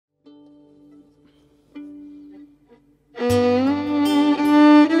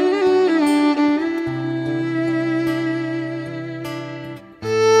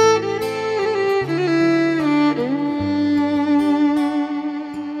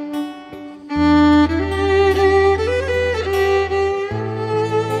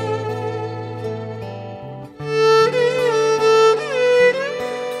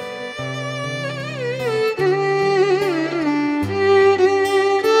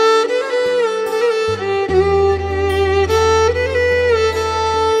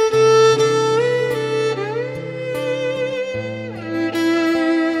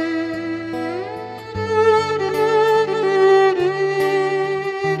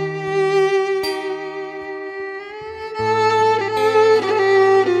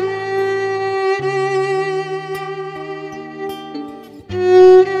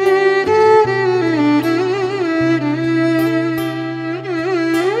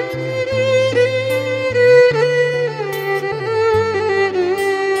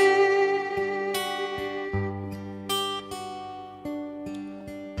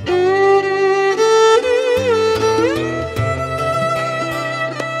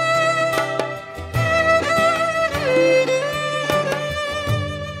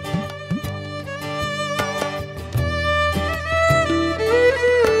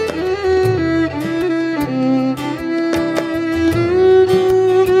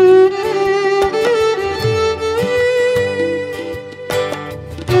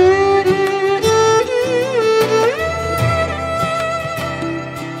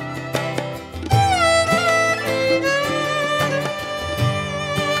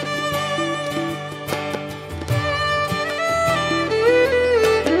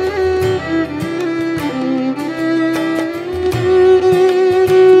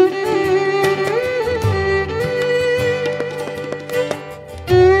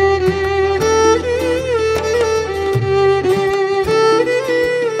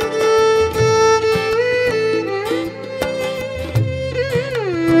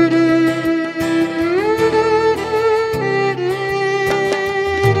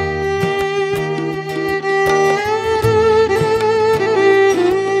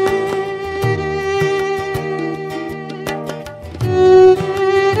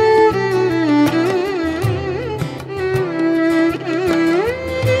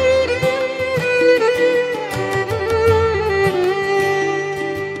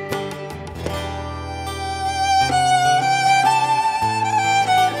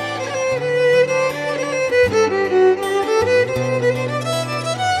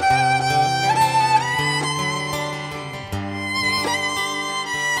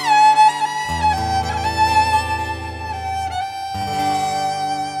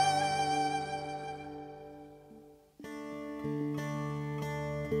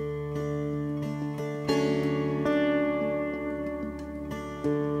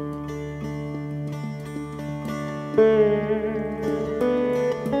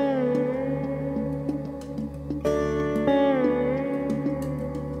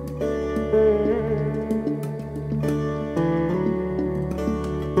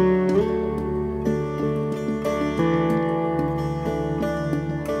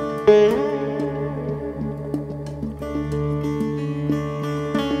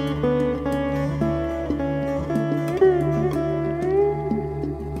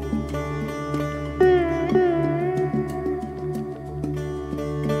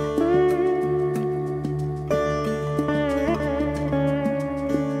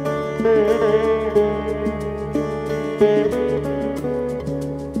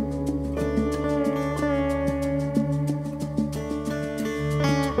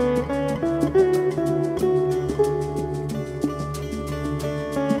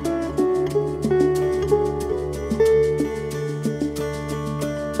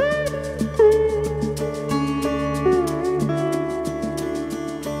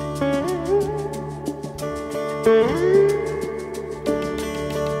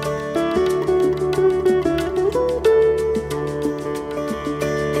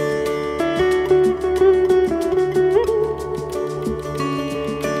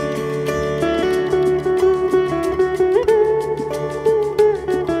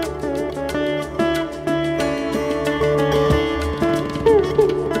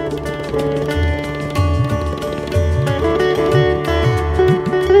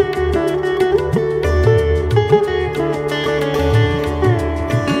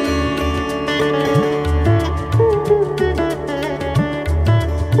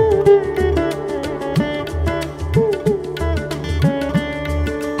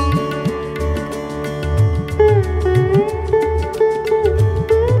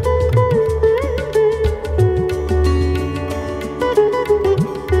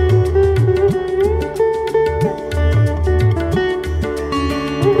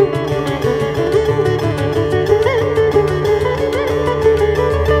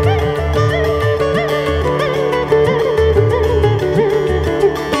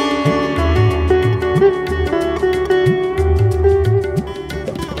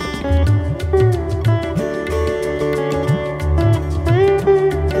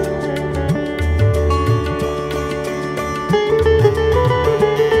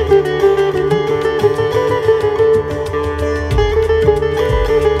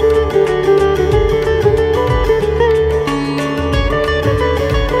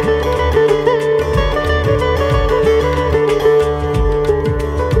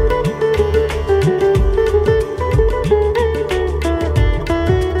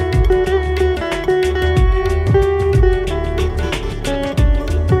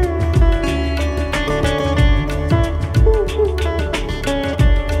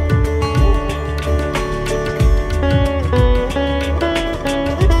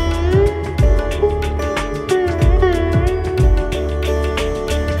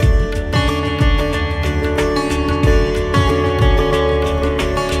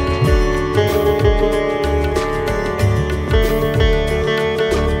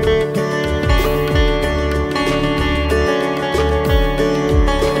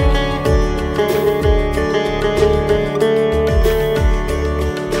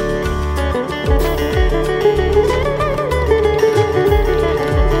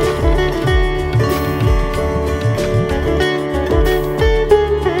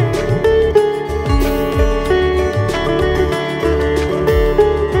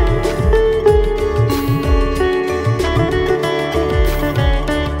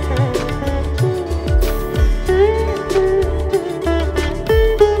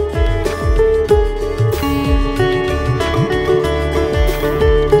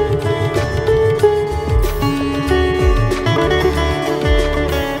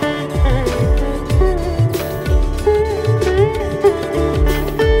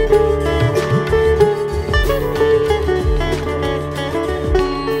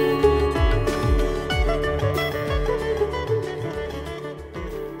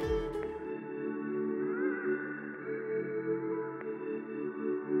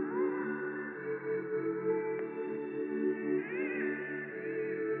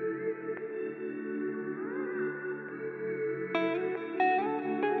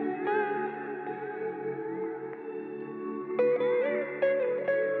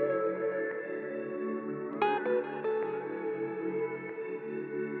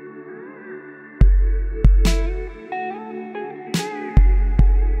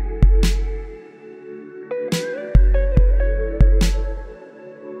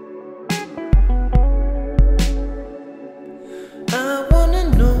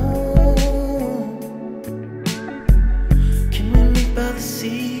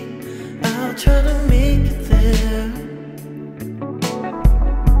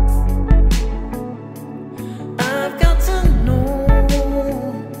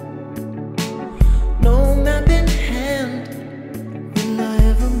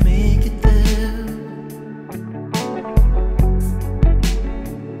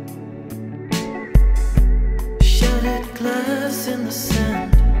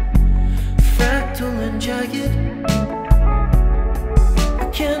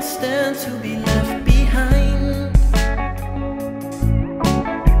stand to be left behind.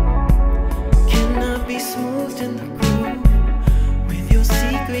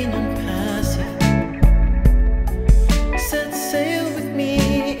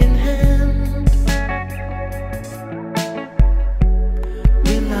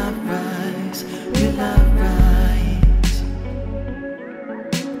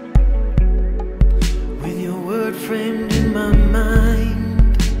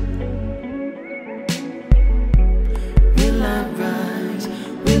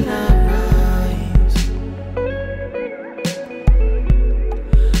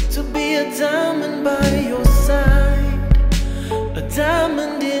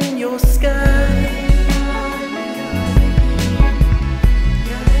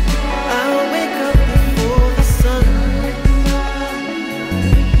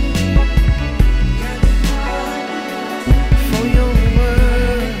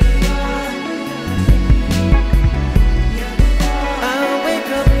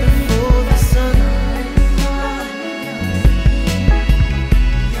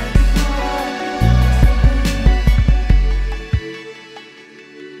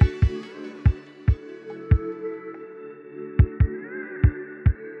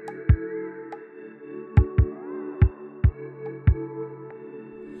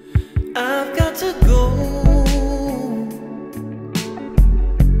 I've got to go.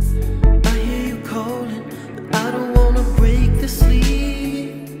 I hear you calling, but I don't wanna break the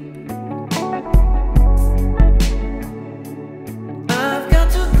sleep. I've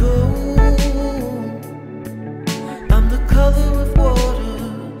got to go. I'm the color of water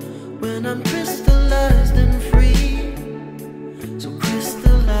when I'm crystallized and free. So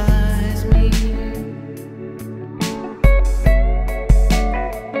crystallize me.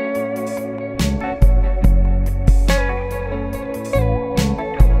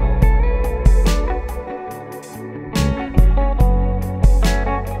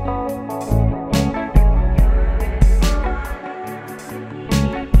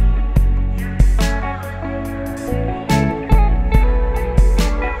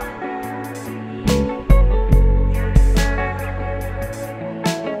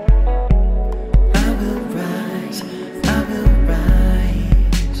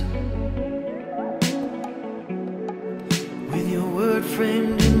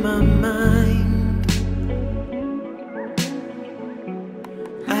 Framed in my mind,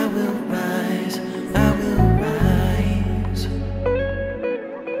 I will rise, I will rise,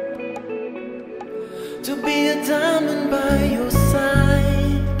 to be a diamond by your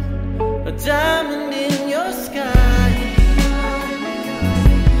side, a diamond in your sky.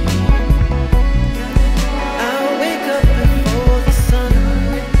 I'll wake up before the sun.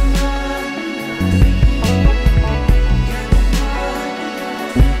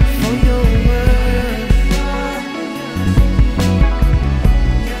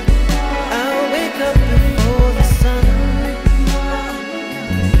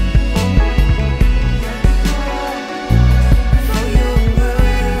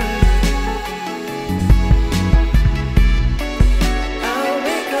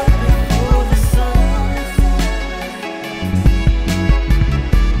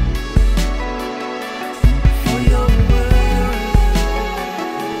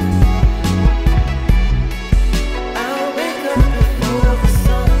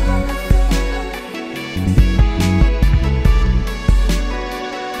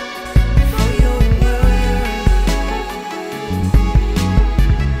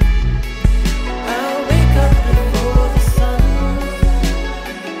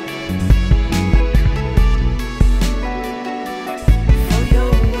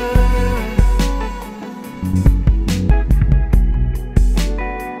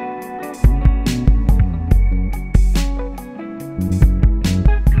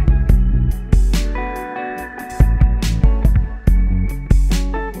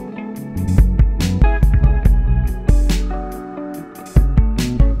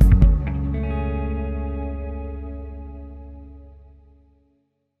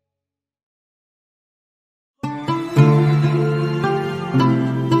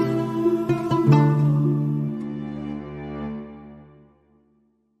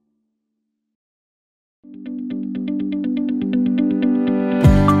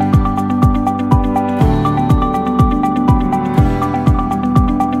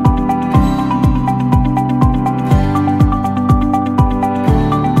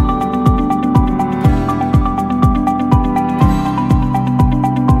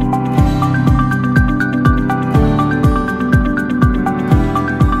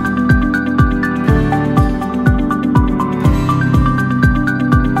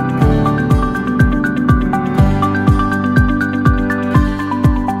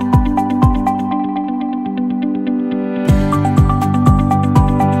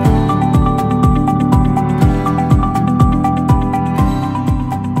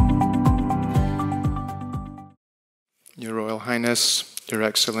 Your Royal Highness, Your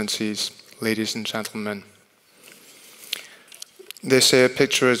Excellencies, ladies and gentlemen. They say a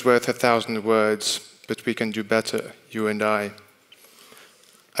picture is worth 1,000 words, but we can do better, you and I.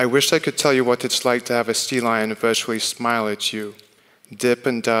 I wish I could tell you what it's like to have a sea lion virtually smile at you, dip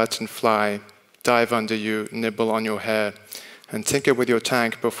and dart and fly, dive under you, nibble on your hair, and tinker with your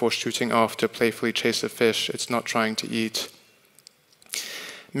tank before shooting off to playfully chase a fish it's not trying to eat.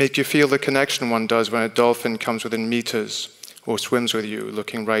 Make you feel the connection one does when a dolphin comes within meters or swims with you,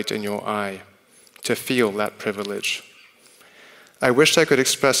 looking right in your eye. To feel that privilege. I wish I could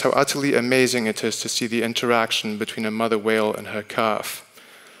express how utterly amazing it is to see the interaction between a mother whale and her calf,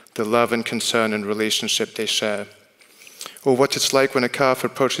 the love and concern and relationship they share. Or what it's like when a calf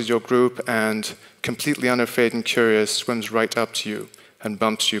approaches your group and, completely unafraid and curious, swims right up to you and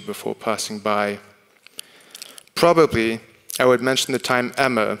bumps you before passing by. Probably, I would mention the time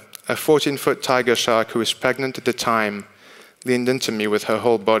Emma, a 14-foot tiger shark who was pregnant at the time, leaned into me with her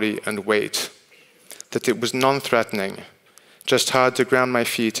whole body and weight. That it was non-threatening, just hard to ground my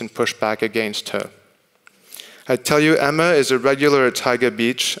feet and push back against her. I tell you, Emma is a regular at Tiger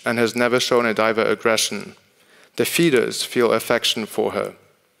Beach and has never shown a diver aggression. The feeders feel affection for her.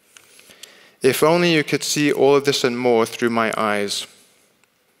 If only you could see all of this and more through my eyes.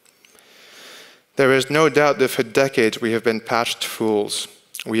 There is no doubt that for decades we have been patched fools.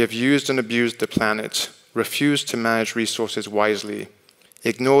 We have used and abused the planet, refused to manage resources wisely,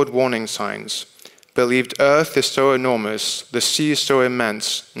 ignored warning signs, believed Earth is so enormous, the sea so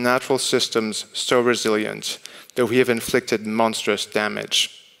immense, natural systems so resilient, that we have inflicted monstrous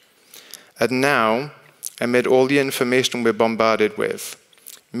damage. And now, amid all the information we're bombarded with,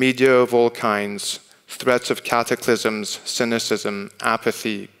 media of all kinds, threats of cataclysms, cynicism,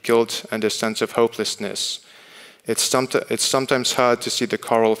 apathy, guilt, and a sense of hopelessness, it's sometimes hard to see the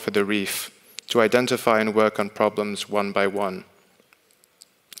coral for the reef, to identify and work on problems one by one.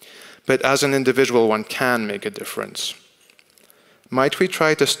 But as an individual, one can make a difference. Might we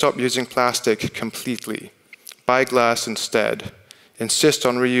try to stop using plastic completely, buy glass instead, insist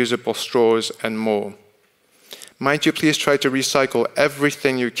on reusable straws and more? Might you please try to recycle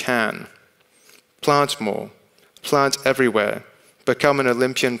everything you can? Plant more, plant everywhere, become an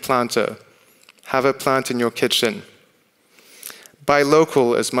Olympian planter, have a plant in your kitchen. Buy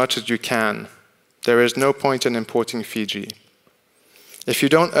local as much as you can. There is no point in importing Fiji. If you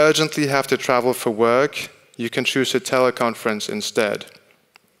don't urgently have to travel for work, you can choose a teleconference instead.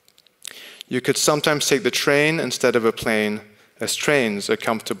 You could sometimes take the train instead of a plane, as trains are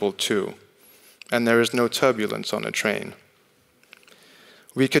comfortable too, and there is no turbulence on a train.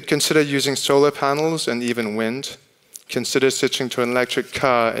 We could consider using solar panels and even wind. Consider switching to an electric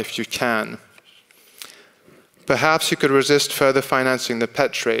car if you can. Perhaps you could resist further financing the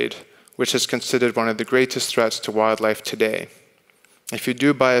pet trade, which is considered one of the greatest threats to wildlife today. If you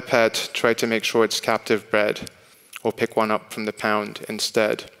do buy a pet, try to make sure it's captive bred, or pick one up from the pound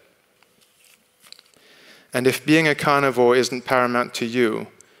instead. And if being a carnivore isn't paramount to you,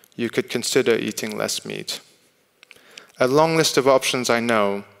 you could consider eating less meat. A long list of options, I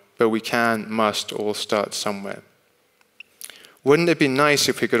know, but we must all start somewhere. Wouldn't it be nice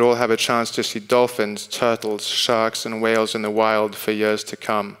if we could all have a chance to see dolphins, turtles, sharks, and whales in the wild for years to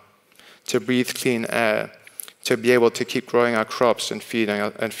come, to breathe clean air, to be able to keep growing our crops and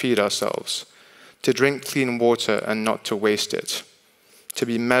feed ourselves, to drink clean water and not to waste it, to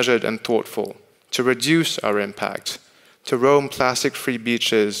be measured and thoughtful, to reduce our impact, to roam plastic-free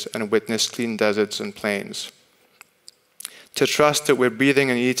beaches and witness clean deserts and plains, to trust that we're breathing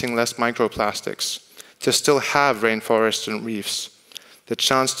and eating less microplastics, to still have rainforests and reefs, the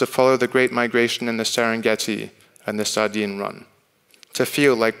chance to follow the great migration in the Serengeti and the Sardine Run, to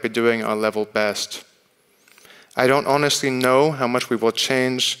feel like we're doing our level best. I don't honestly know how much we will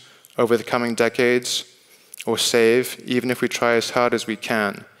change over the coming decades or save, even if we try as hard as we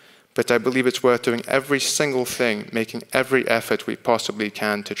can, but I believe it's worth doing every single thing, making every effort we possibly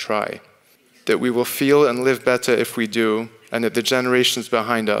can to try. That we will feel and live better if we do, and that the generations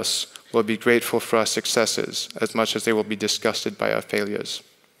behind us will be grateful for our successes as much as they will be disgusted by our failures.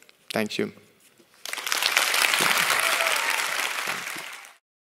 Thank you.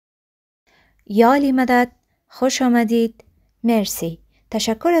 یا علی مدد، خوش آمدید. مرسی.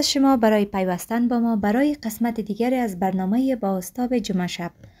 تشکر از شما برای پیوستن با ما برای قسمت دیگری از برنامه با آفتاب جمعه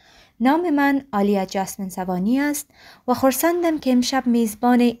شب. نام من آلیا جاسمین سوانی است و خرسندم که امشب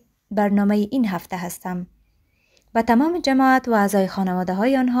میزبان برنامه این هفته هستم. و تمام جماعت و اعضای خانواده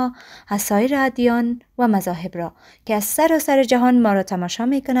های آنها از سایر ادیان و مذاهب را که از سراسر جهان ما را تماشا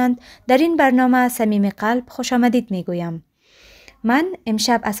می کنند در این برنامه از صمیم قلب خوش آمدید می گویم. من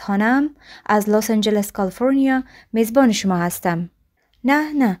امشب از خانه‌ام از لس آنجلس کالیفرنیا میزبان شما هستم.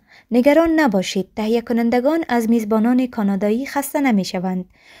 نه نگران نباشید، تهیه کنندگان از میزبانان کانادایی خسته نمی شوند.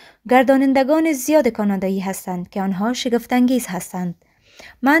 گردانندگان زیاد کانادایی هستند که آنها شگفت‌انگیز هستند.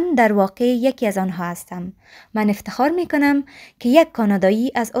 من در واقع یکی از آنها هستم. من افتخار می کنم که یک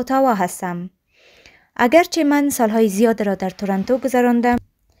کانادایی از اتاوا هستم. اگرچه من سالهای زیاد را در تورنتو گذراندم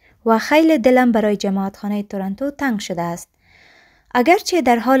و خیلی دلم برای جماعتخانه تورنتو تنگ شده است. اگرچه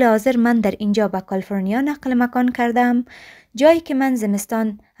در حال حاضر من در اینجا به کالیفرنیا نقل مکان کردم، جایی که من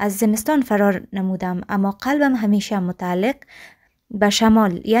از زمستان فرار نمودم، اما قلبم همیشه متعلق به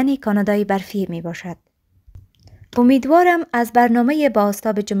شمال یعنی کانادای برفی می باشد. امیدوارم از برنامه با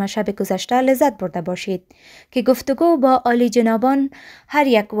آفتاب جمعه شب گذشته لذت برده باشید که گفتگو با عالی جنابان هر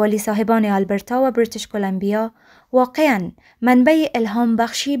یک والی صاحبان آلبرتا و بریتیش کلمبیا واقعاً منبع الهام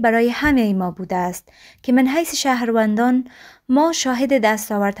بخشی برای همه ما بوده است که من حیث شهروندان ما شاهد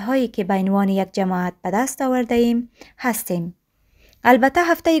دستاوردهایی که به عنوان یک جماعت به دست آورده ایم هستیم. البته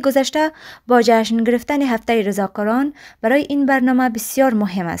هفته گذشته با جشن گرفتن هفته رضاکاران برای این برنامه بسیار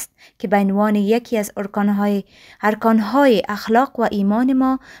مهم است که به عنوان یکی از ارکانهای اخلاق و ایمان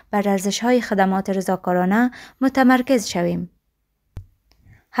ما بر ارزش‌های خدمات رضاکارانه متمرکز شویم.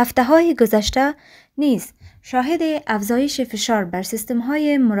 هفته‌های گذشته نیز شاهد افزایش فشار بر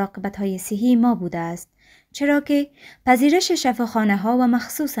سیستم‌های مراقبت‌های صحی ما بوده است، چرا که پذیرش شفاخانه‌ها و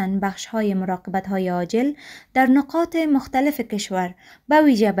مخصوصاً بخش‌های مراقبت‌های عاجل در نقاط مختلف کشور به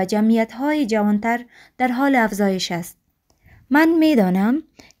ویژه به جمعیت‌های جوانتر در حال افزایش است. من می‌دانم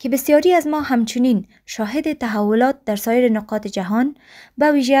که بسیاری از ما همچنین شاهد تحولات در سایر نقاط جهان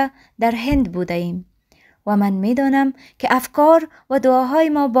به ویژه در هند بوده‌ایم و من می‌دانم که افکار و دعاهای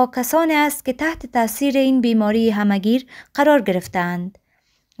ما با کسانی است که تحت تاثیر این بیماری همگیر قرار گرفتند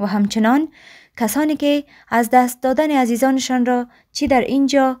و همچنان کسانی که از دست دادن عزیزانشان را چی در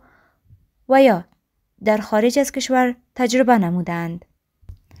اینجا و یا در خارج از کشور تجربه نمودند.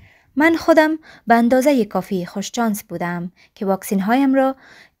 من خودم به اندازه کافی خوششانس بودم که واکسین هایم را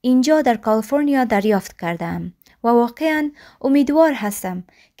اینجا در کالیفرنیا دریافت کردم و واقعاً امیدوار هستم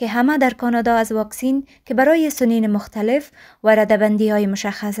که همه در کانادا از واکسین که برای سنین مختلف و رده‌بندی های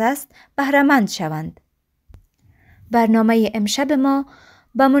مشخص است بهره مند شوند. برنامه امشب ما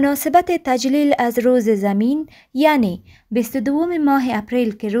به مناسبت تجلیل از روز زمین یعنی 22 ماه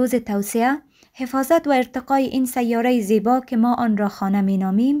اپریل که روز توسعه، حفاظت و ارتقای این سیاره زیبا که ما آن را خانه می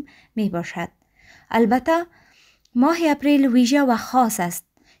نامیم می باشد. البته ماه اپریل ویژه و خاص است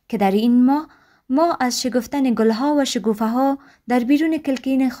که در این ماه ما از شکفتن گلها و شکوفه ها در بیرون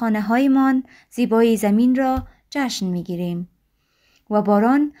کلکین خانه هایمان زیبایی زمین را جشن می گیریم و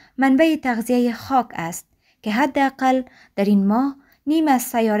باران منبع تغذیه خاک است که حداقل در این ماه نیم از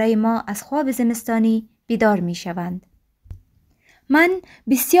سیاره ما از خواب زمستانی بیدار می شوند. من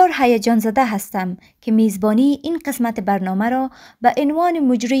بسیار هیجان زده هستم که میزبانی این قسمت برنامه را به عنوان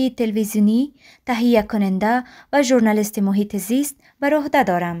مجری تلویزیونی، تهیه کننده و ژورنالیست محیط زیست بر عهده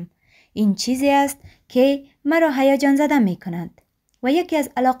دارم. این چیزی است که مرا هیجان زده می کند و یکی از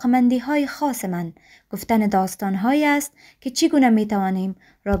علاقمندی های خاص من گفتن داستان هایی است که چگونه می توانیم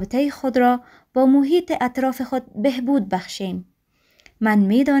رابطه خود را با محیط اطراف خود بهبود بخشیم. من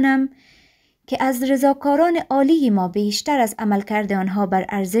می دانم که از رضاکاران عالی ما بیشتر از عملکرد آنها بر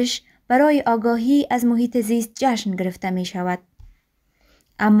ارزش برای آگاهی از محیط زیست جشن گرفته می شود.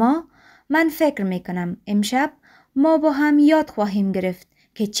 اما من فکر می کنم امشب ما با هم یاد خواهیم گرفت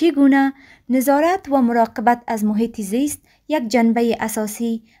که چگونه نظارت و مراقبت از محیط زیست یک جنبه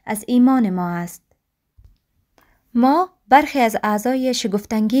اساسی از ایمان ما است. ما برخی از اعضای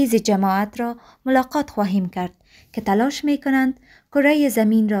شگفت‌انگیز جماعت را ملاقات خواهیم کرد که تلاش می کنند کره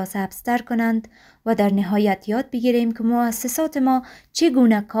زمین را سبزتر کنند و در نهایت یاد بگیریم که مؤسسات ما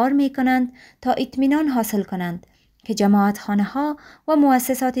چگونه کار می کنند تا اطمینان حاصل کنند که جماعت خانه ها و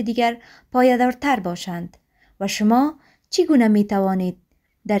مؤسسات دیگر پایدارتر باشند و شما چگونه می توانید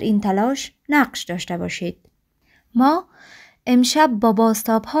در این تلاش نقش داشته باشید. ما امشب با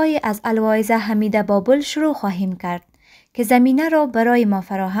بازتاب‌های از الواعظه حمیده بابل شروع خواهیم کرد که زمینه را برای ما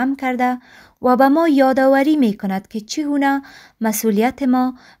فراهم کرده و به ما یادآوری می کند که چگونه مسئولیت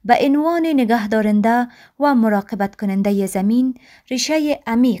ما به عنوان نگهدارنده و مراقبت کننده زمین ریشه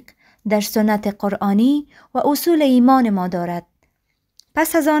عمیق در سنت قرآنی و اصول ایمان ما دارد.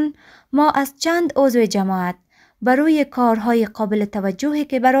 پس از آن ما از چند عضو جماعت برای کارهای قابل توجهی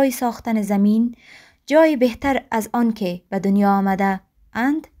که برای ساختن زمین جای بهتر از آن که به دنیا آمده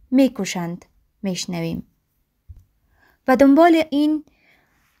اند می‌کوشند میشنویم. و دنبال این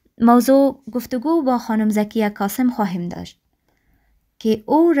موضوع گفتگو با خانم زکیه قاسم خواهیم داشت که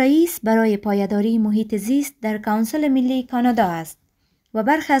او رئیس برای پایداری محیط زیست در کانسل ملی کانادا است و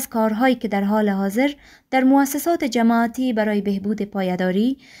برخی از کارهایی که در حال حاضر در مؤسسات جماعتی برای بهبود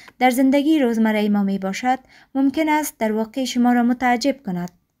پایداری در زندگی روزمره ما می باشد ممکن است در واقع شما را متعجب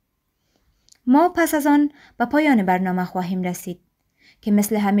کند. ما پس از آن به پایان برنامه خواهیم رسید که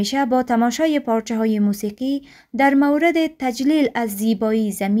مثل همیشه با تماشای پارچه های موسیقی در مورد تجلیل از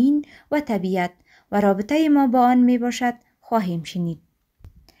زیبایی زمین و طبیعت و رابطه ما با آن می باشد خواهیم شنید.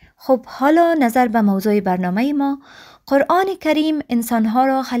 خب حالا نظر به موضوع برنامه ما، قرآن کریم انسانها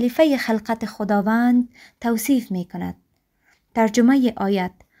را خلیفه خلقت خداوند توصیف می کند. ترجمه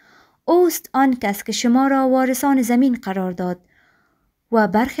آیت: اوست آن کس که شما را وارثان زمین قرار داد و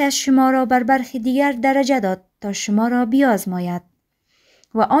برخی از شما را بر برخی دیگر درجه داد تا شما را بیازماید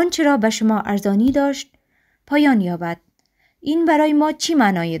و آنچه را به شما ارزانی داشت پایان یابد. این برای ما چی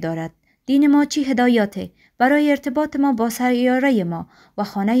معنای دارد؟ دین ما چی هدایاته برای ارتباط ما با سیاره ما و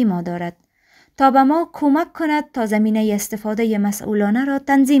خانه ما دارد تا به ما کمک کند تا زمینه استفاده مسئولانه را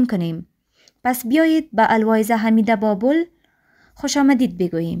تنظیم کنیم. پس بیایید به الواعظه حمیده بابل خوش آمدید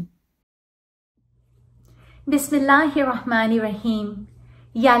بگوییم. Bismillahirrahmanirrahim.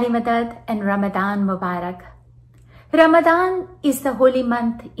 Yali Madad and Ramadan Mubarak. Ramadan is the holy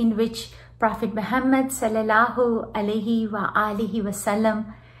month in which Prophet Muhammad sallallahu alaihi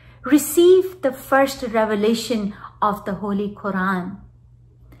wasallam received the first revelation of the Holy Quran.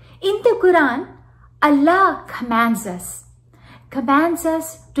 In the Quran, Allah commands us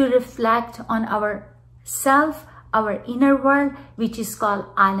to reflect on our self, our inner world, which is called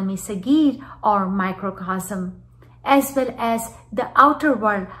Alami Sagir or microcosm, as well as the outer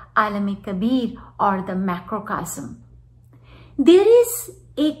world, Alami Kabir or the macrocosm. There is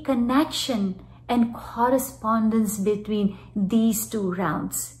a connection and correspondence between these two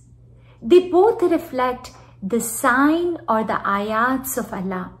realms. They both reflect the sign or the ayats of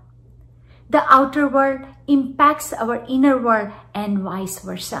Allah. The outer world impacts our inner world and vice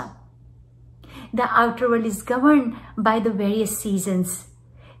versa. The outer world is governed by the various seasons.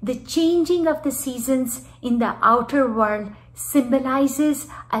 The changing of the seasons in the outer world symbolizes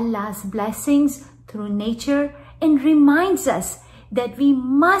Allah's blessings through nature and reminds us that we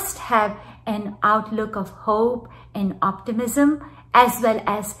must have an outlook of hope and optimism, as well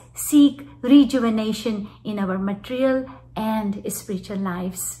as seek rejuvenation in our material and spiritual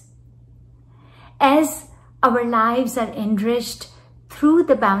lives. As our lives are enriched through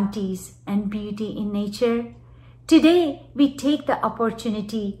the bounties and beauty in nature, today we take the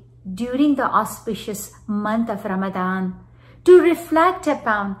opportunity during the auspicious month of Ramadan to reflect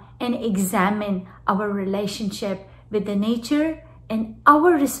upon and examine our relationship with the nature and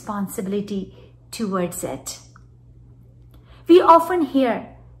our responsibility towards it. We often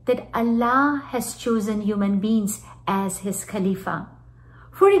hear that Allah has chosen human beings as His Khalifa.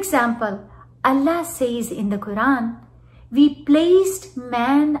 For example, Allah says in the Quran, "We placed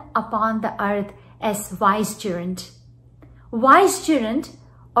man upon the earth as vicegerent." Vicegerent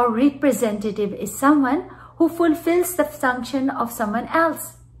or representative is someone who fulfills the function of someone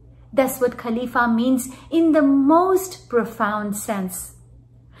else. That's what Khalifa means in the most profound sense.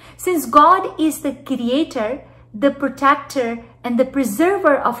 Since God is the creator, the protector, and the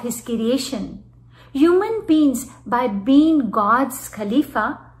preserver of His creation, human beings, by being God's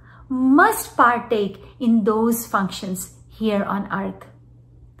Khalifa, must partake in those functions here on earth.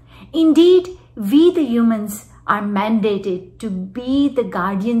 Indeed, we the humans are mandated to be the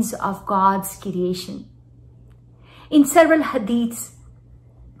guardians of God's creation. In several hadiths,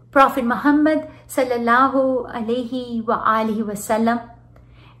 Prophet Muhammad sallallahu alaihi wasallam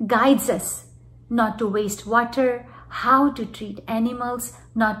guides us not to waste water, how to treat animals,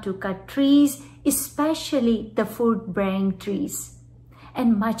 not to cut trees, especially the food-bearing trees,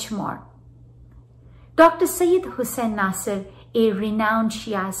 and much more. Dr. Sayyid Hussain Nasir, a renowned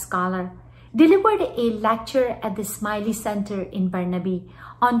Shia scholar, delivered a lecture at the Smiley Center in Barnaby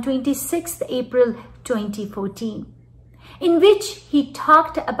on 26th April 2014, in which he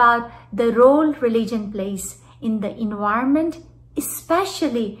talked about the role religion plays in the environment,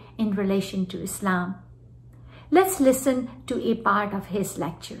 especially in relation to Islam. Let's listen to a part of his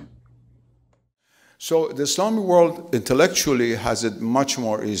lecture. So the Islamic world intellectually has it much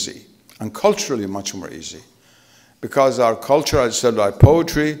more easy, and culturally much more easy, because our culture, as I said, like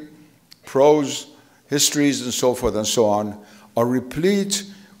poetry, prose, histories, and so forth and so on, are replete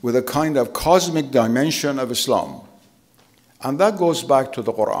with a kind of cosmic dimension of Islam. And that goes back to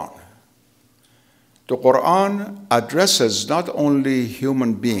the Quran. The Quran addresses not only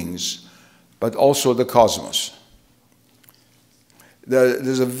human beings, but also the cosmos.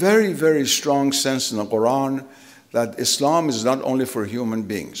 There's a very, very strong sense in the Quran that Islam is not only for human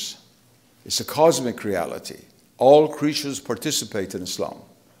beings. It's a cosmic reality. All creatures participate in Islam.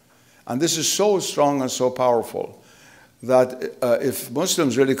 And this is so strong and so powerful that if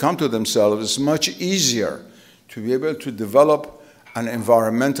Muslims really come to themselves, it's much easier to be able to develop an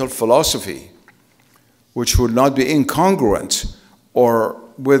environmental philosophy which would not be incongruent or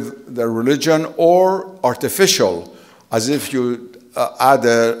with their religion or artificial, as if you add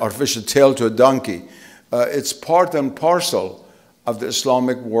an artificial tail to a donkey. It's part and parcel of the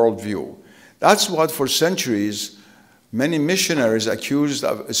Islamic worldview. That's what for centuries many missionaries accused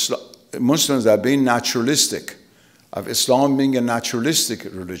of Muslims of being naturalistic, of Islam being a naturalistic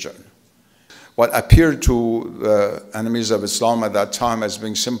religion. What appeared to the enemies of Islam at that time as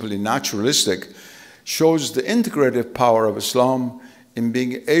being simply naturalistic shows the integrative power of Islam in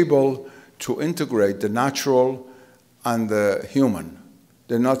being able to integrate the natural and the human.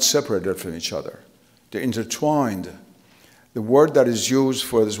 They're not separated from each other. They're intertwined. The word that is used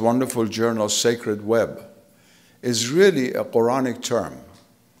for this wonderful journal, Sacred Web, is really a Quranic term,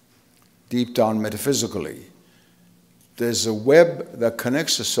 deep down metaphysically. there's a web that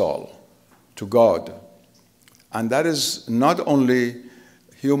connects us all to God. And that is not only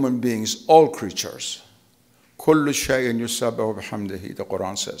human beings, all creatures. كل شيء يسبح بحمده, the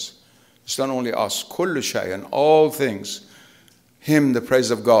Quran says. It's not only us, كل شيء, all things, hymn the praise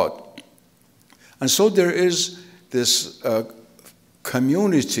of God. And so there is this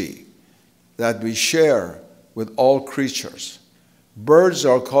community that we share with all creatures. Birds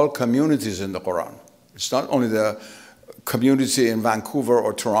are called communities in the Quran. It's not only the community in Vancouver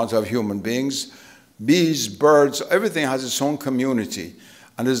or Toronto of human beings. Bees, birds, everything has its own community.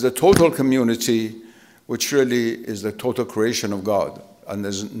 And there's the total community, which really is the total creation of God. And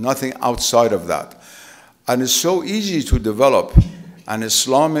there's nothing outside of that. And it's so easy to develop an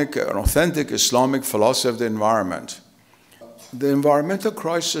authentic Islamic philosophy of the environment. The environmental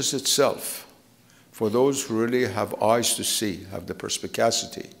crisis itself, for those who really have eyes to see, have the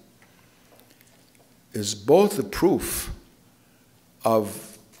perspicacity, is both the proof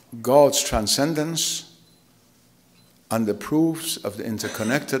of God's transcendence and the proofs of the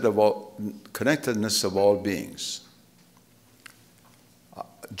interconnectedness of all beings.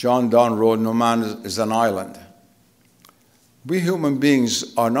 John Donne wrote, "No man is an island." We human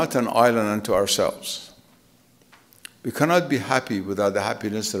beings are not an island unto ourselves. We cannot be happy without the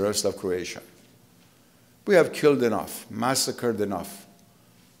happiness of the rest of creation. We have killed enough, massacred enough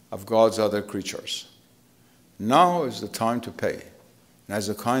of God's other creatures. Now is the time to pay. And as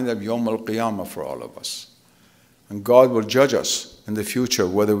a kind of Yom al-Qiyamah for all of us. And God will judge us in the future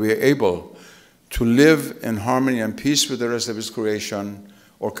whether we are able to live in harmony and peace with the rest of His creation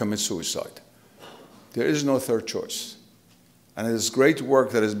or commit suicide. There is no third choice. And it is great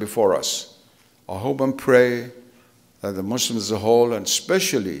work that is before us. I hope and pray that the Muslims as a whole, and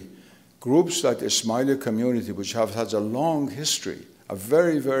especially groups like the Ismaili community, which have had a long history of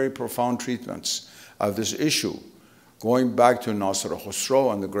very, very profound treatments of this issue, going back to Nasr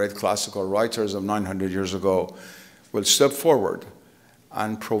al-Khusro and the great classical writers of 900 years ago, will step forward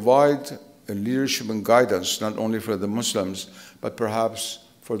and provide a leadership and guidance not only for the Muslims, but perhaps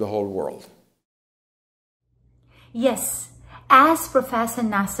for the whole world. Yes, as Professor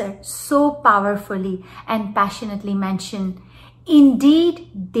Nasser so powerfully and passionately mentioned, indeed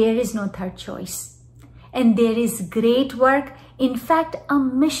there is no third choice. And there is great work, in fact a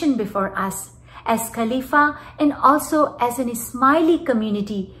mission before us as Khalifa and also as an Ismaili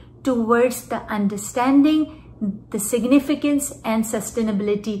community towards the understanding, the significance and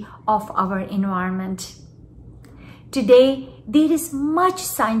sustainability of our environment. Today, there is much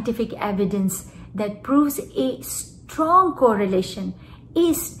scientific evidence that proves a strong correlation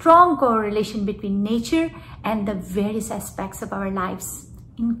between nature and the various aspects of our lives,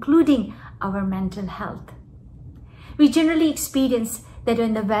 including our mental health. We generally experience that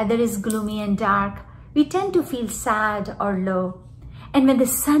when the weather is gloomy and dark, we tend to feel sad or low. And when the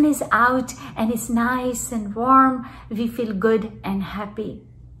sun is out and it's nice and warm, we feel good and happy.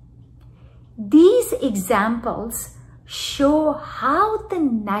 These examples show how the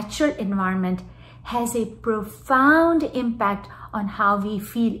natural environment has a profound impact on how we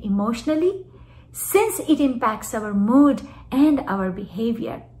feel emotionally, since it impacts our mood and our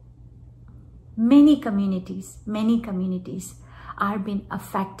behavior. Many communities are being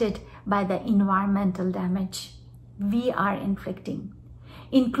affected by the environmental damage we are inflicting,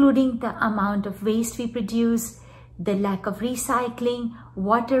 including the amount of waste we produce, the lack of recycling,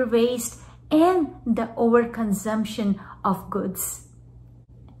 water waste, and the overconsumption of goods.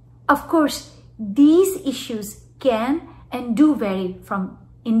 Of course, these issues can and do vary from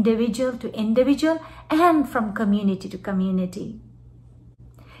individual to individual and from community to community.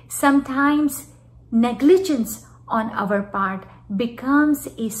 Sometimes negligence on our part becomes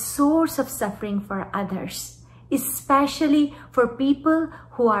a source of suffering for others, especially for people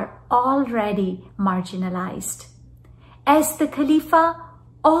who are already marginalized. As the Khalifa,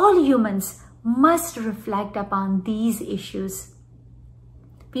 all humans must reflect upon these issues.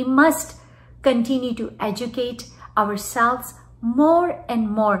 We must continue to educate ourselves more and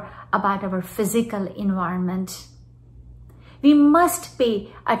more about our physical environment. We must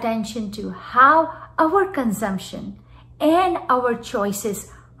pay attention to how our consumption and our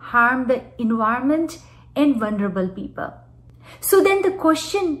choices harm the environment and vulnerable people. So then the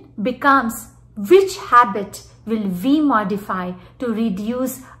question becomes, which habit will we modify to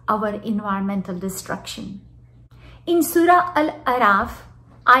reduce our environmental destruction? In Surah Al-Araf,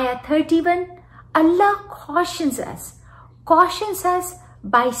 Ayah 31, Allah cautions us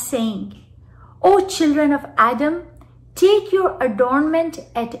by saying, O children of Adam, take your adornment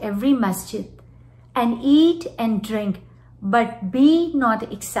at every masjid and eat and drink, but be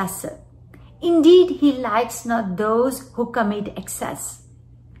not excessive. Indeed, He likes not those who commit excess.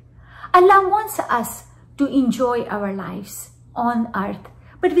 Allah wants us to enjoy our lives on earth,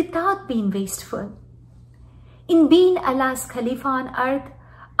 but without being wasteful. In being Allah's Khalifa on earth,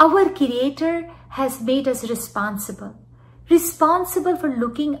 our Creator has made us responsible for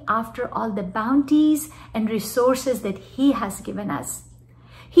looking after all the bounties and resources that He has given us.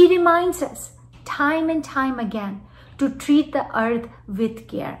 He reminds us time and time again to treat the earth with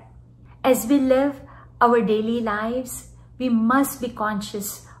care. As we live our daily lives, we must be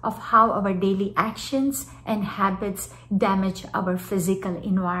conscious of how our daily actions and habits damage our physical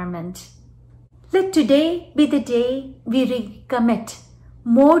environment. Let today be the day we recommit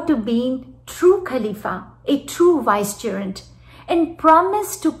more to being true Khalifa, a true vicegerent, and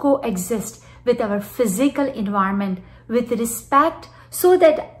promise to coexist with our physical environment with respect so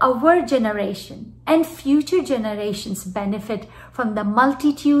that our generation and future generations benefit from the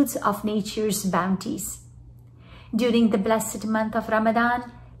multitudes of nature's bounties. During the blessed month of Ramadan,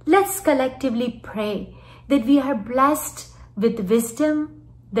 let's collectively pray that we are blessed with wisdom,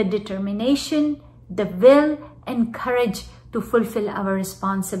 the determination, the will, and courage to fulfill our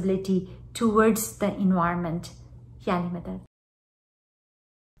responsibility towards the environment. یعنی مدد.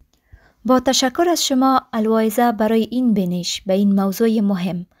 با تشکر از شما الواعظه برای این بینش به این موضوع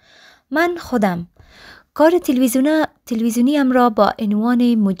مهم. من خودم کار تلویزیونیم را با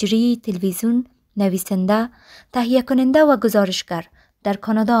عنوان مجری تلویزیون، نویسنده، تهیه کننده و گزارشگر در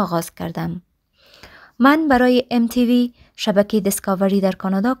کانادا آغاز کردم. من برای MTV شبکه دیسکاوری در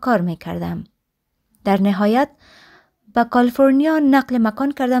کانادا کار می کردم. در نهایت به کالیفرنیا نقل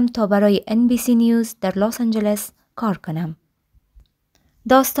مکان کردم تا برای NBC نیوز در لس آنجلس کار کنم.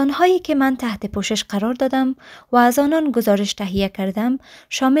 داستانهایی که من تحت پوشش قرار دادم و از آنان گزارش تهیه کردم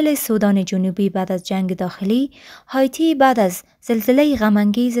شامل سودان جنوبی بعد از جنگ داخلی، هایتی بعد از زلزله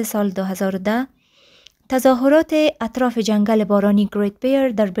غم‌انگیز سال 2010، تظاهرات اطراف جنگل بارانی گریت بیر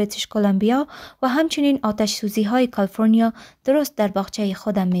در بریتیش کلمبیا و همچنین آتش سوزی های کالیفرنیا درست در باغچه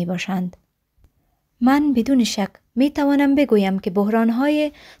خودم می باشند. من بدون شک می توانم بگویم که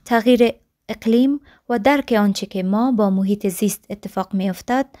بحران‌های تغییر اقلیم و درک آنچه که ما با محیط زیست اتفاق می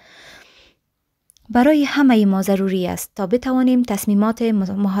افتد برای همه ما ضروری است تا بتوانیم تصمیمات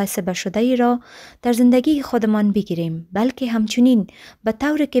محاسبه شده ای را در زندگی خودمان بگیریم، بلکه همچنین به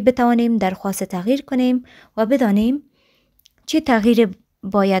طوری که بتوانیم درخواست تغییر کنیم و بدانیم چه تغییر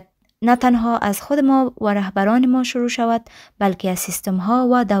باید نه تنها از خود ما و رهبران ما شروع شود، بلکه از سیستم ها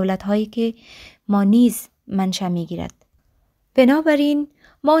و دولت هایی که ما نیز منشأ می گیرد. بنابراین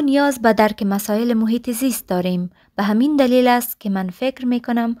ما نیاز به درک مسائل محیط زیست داریم. به همین دلیل است که من فکر می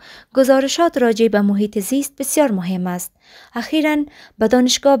کنم گزارشات راجع به محیط زیست بسیار مهم است. اخیراً به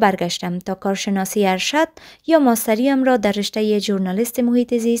دانشگاه برگشتم تا کارشناسی ارشد یا ماستریم را در رشته ژورنالیست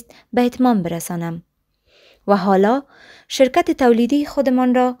محیط زیست به اتمام برسانم. و حالا شرکت تولیدی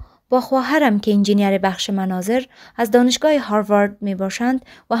خودمان را با خواهرم که انجینیر بخش مناظر از دانشگاه هاروارد می باشند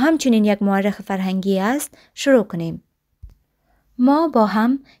و همچنین یک مورخ فرهنگی است شروع کنیم. ما با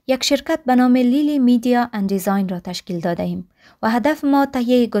هم یک شرکت به نام لیلی میدیا اند دیزاین را تشکیل داده ایم و هدف ما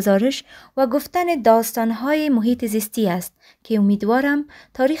تهیه گزارش و گفتن داستانهای محیط زیستی است که امیدوارم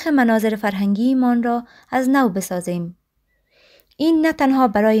تاریخ مناظر فرهنگی من را از نو بسازیم. این نه تنها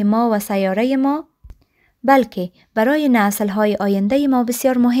برای ما و سیاره ما بلکه برای نسل‌های آینده ما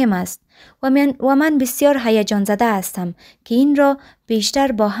بسیار مهم است و من بسیار هیجان زده هستم که این را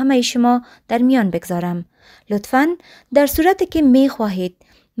بیشتر با همه شما در میان بگذارم. لطفاً در صورتی که می خواهید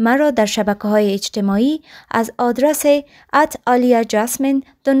مرا در شبکه‌های اجتماعی از آدرس @aliajasmine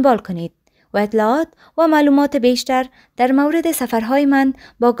دنبال کنید و اطلاعات و معلومات بیشتر در مورد سفرهای من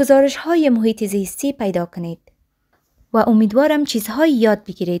با گزارش‌های محیط زیستی پیدا کنید و امیدوارم چیزهایی یاد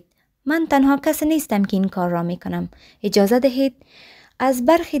بگیرید. من تنها کسی نیستم که این کار را می کنم. اجازه دهید از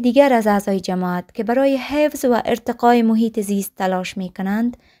برخی دیگر از اعضای جماعت که برای حفظ و ارتقای محیط زیست تلاش می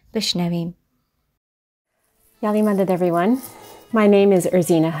کنند بشنویم. Yali Madad, everyone. My name is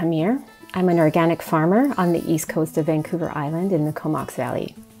Erzina Hamir. I'm an organic farmer on the east coast of Vancouver Island in the Comox Valley.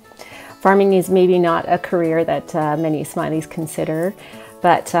 Farming is maybe not a career that many Smileys consider,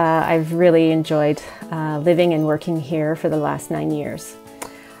 but I've really enjoyed living and working here for the last 9 years.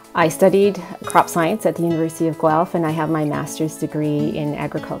 I studied crop science at the University of Guelph, and I have my master's degree in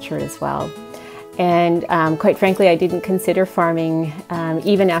agriculture as well. And quite frankly, I didn't consider farming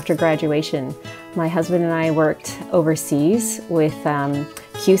even after graduation. My husband and I worked overseas with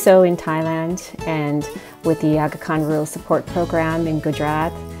QSO in Thailand and with the Aga Khan Rural Support Program in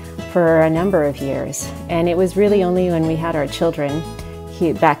Gujarat for a number of years. And it was really only when we had our children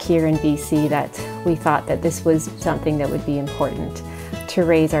back here in BC that we thought that this was something that would be important to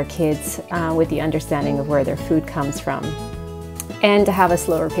raise our kids with the understanding of where their food comes from and to have a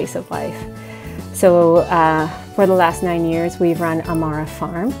slower pace of life. So for the last 9 years, we've run Amara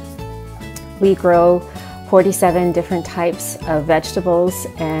Farm. We grow 47 different types of vegetables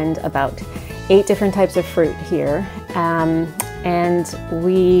and about 8 different types of fruit here. And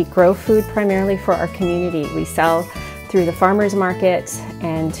we grow food primarily for our community. We sell through the farmers market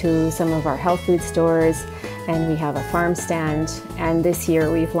and to some of our health food stores, and we have a farm stand. And this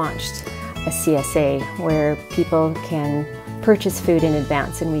year we've launched a CSA where people can purchase food in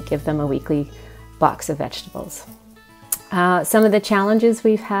advance and we give them a weekly box of vegetables. Some of the challenges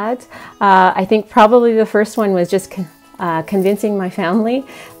we've had, I think probably the first one was just convincing my family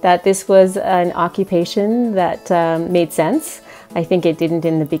that this was an occupation that made sense. I think it didn't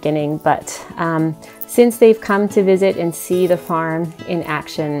in the beginning, but since they've come to visit and see the farm in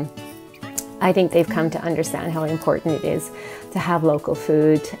action, I think they've come to understand how important it is to have local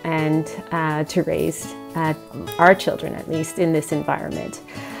food and to raise our children, at least, in this environment.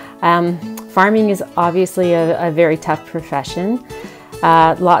 Farming is obviously a very tough profession.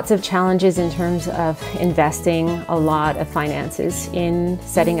 Lots of challenges in terms of investing a lot of finances in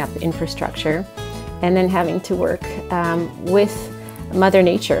setting up infrastructure and then having to work with Mother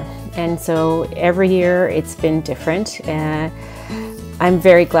Nature. And so every year it's been different. I'm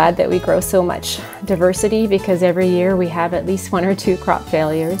very glad that we grow so much diversity because every year we have at least 1 or 2 crop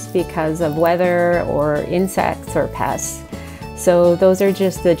failures because of weather or insects or pests. So those are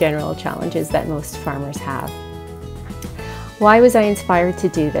just the general challenges that most farmers have. Why was I inspired to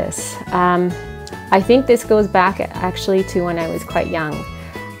do this? I think this goes back actually to when I was quite young.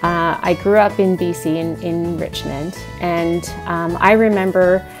 I grew up in BC in Richmond, and I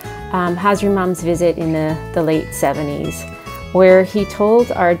remember Hazrat Imam's visit in the late 70s, where he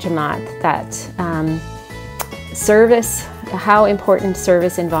told our Jamaat that how important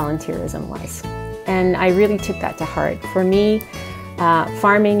service and volunteerism was. And I really took that to heart. For me,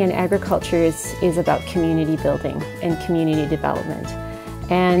 farming and agriculture is about community building and community development.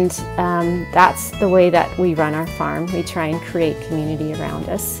 And that's the way that we run our farm. We try and create community around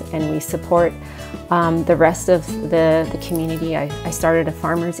us, and we support the rest of the community. I started a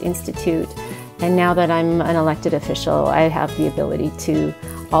Farmers Institute, and now that I'm an elected official, I have the ability to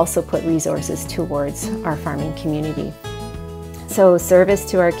also put resources towards our farming community. So service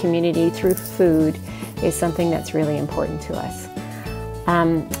to our community through food is something that's really important to us.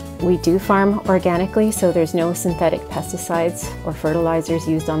 We do farm organically, so there's no synthetic pesticides or fertilizers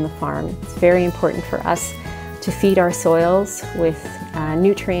used on the farm. It's very important for us to feed our soils with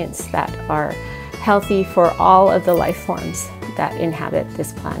nutrients that are healthy for all of the life forms that inhabit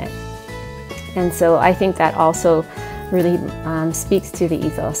this planet. And so I think that also really speaks to the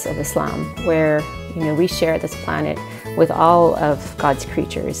ethos of Islam, where we share this planet with all of God's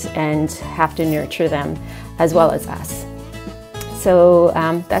creatures and have to nurture them as well as us. So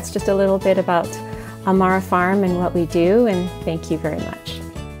that's just a little bit about Amara Farm and what we do, and thank you very much.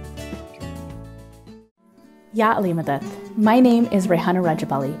 Ya Ali Madad. My name is Rehana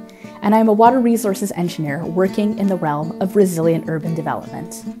Rajabali, and I'm a water resources engineer working in the realm of resilient urban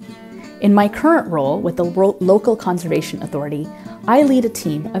development. In my current role with the Local Conservation Authority, I lead a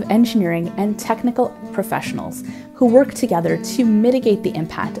team of engineering and technical professionals who work together to mitigate the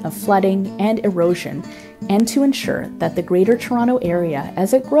impact of flooding and erosion and to ensure that the Greater Toronto Area,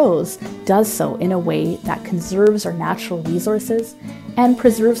 as it grows, does so in a way that conserves our natural resources and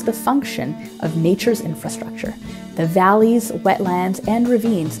preserves the function of nature's infrastructure, the valleys, wetlands, and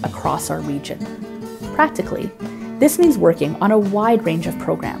ravines across our region. Practically, this means working on a wide range of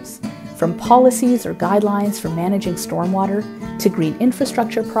programs, from policies or guidelines for managing stormwater, to green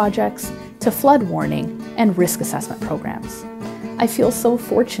infrastructure projects, to flood warning and risk assessment programs. I feel so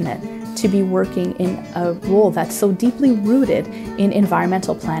fortunate to be working in a role that's so deeply rooted in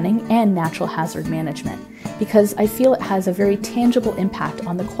environmental planning and natural hazard management, because I feel it has a very tangible impact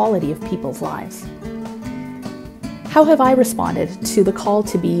on the quality of people's lives. How have I responded to the call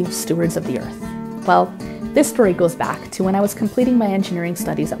to be stewards of the earth? Well, this story goes back to when I was completing my engineering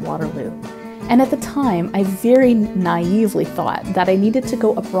studies at Waterloo. And at the time, I very naively thought that I needed to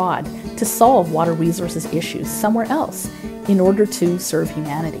go abroad to solve water resources issues somewhere else in order to serve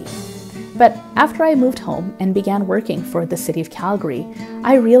humanity. But after I moved home and began working for the city of Calgary,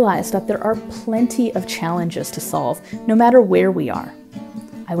 I realized that there are plenty of challenges to solve no matter where we are.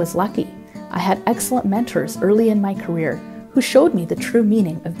 I was lucky. I had excellent mentors early in my career who showed me the true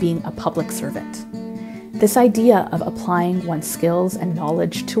meaning of being a public servant. This idea of applying one's skills and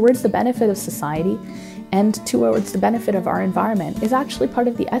knowledge towards the benefit of society and towards the benefit of our environment is actually part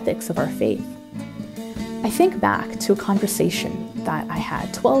of the ethics of our faith. I think back to a conversation that I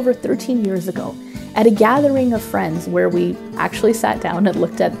had 12 or 13 years ago at a gathering of friends where we actually sat down and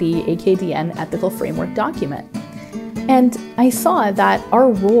looked at the AKDN Ethical Framework document. And I saw that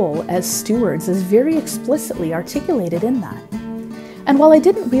our role as stewards is very explicitly articulated in that. And while I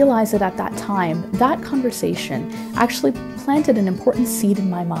didn't realize it at that time, that conversation actually planted an important seed in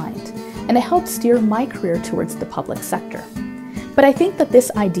my mind, and it helped steer my career towards the public sector. But I think that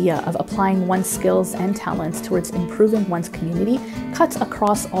this idea of applying one's skills and talents towards improving one's community cuts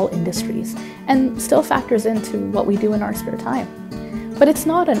across all industries and still factors into what we do in our spare time. But it's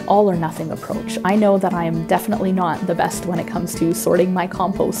not an all or nothing approach. I know that I am definitely not the best when it comes to sorting my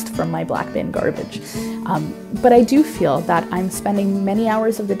compost from my black bin garbage. But I do feel that I'm spending many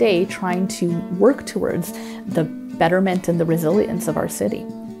hours of the day trying to work towards the betterment and the resilience of our city.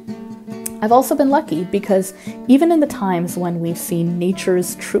 I've also been lucky because even in the times when we've seen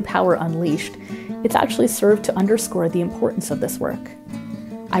nature's true power unleashed, it's actually served to underscore the importance of this work.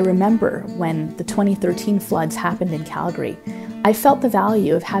 I remember when the 2013 floods happened in Calgary, I felt the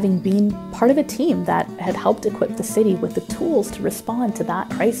value of having been part of a team that had helped equip the city with the tools to respond to that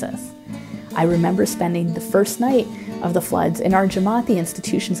crisis. I remember spending the first night of the floods in our Jamaati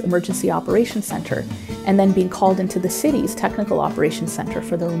institution's Emergency Operations Center, and then being called into the city's Technical Operations Center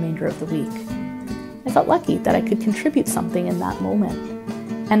for the remainder of the week. I felt lucky that I could contribute something in that moment.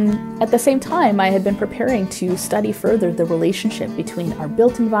 And at the same time, I had been preparing to study further the relationship between our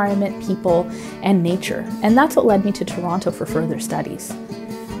built environment, people, and nature, and that's what led me to Toronto for further studies.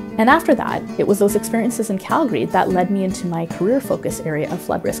 And after that, it was those experiences in Calgary that led me into my career focus area of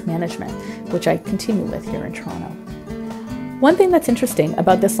flood risk management, which I continue with here in Toronto. One thing that's interesting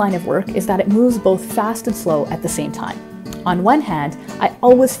about this line of work is that it moves both fast and slow at the same time. On one hand, I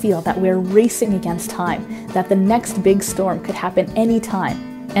always feel that we're racing against time, that the next big storm could happen anytime,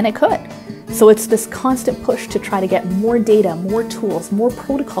 and it could. So it's this constant push to try to get more data, more tools, more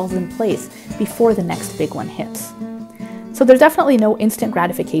protocols in place before the next big one hits. So there's definitely no instant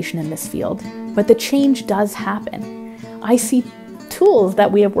gratification in this field, but the change does happen. I see tools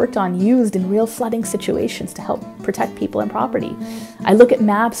that we have worked on used in real flooding situations to help protect people and property. I look at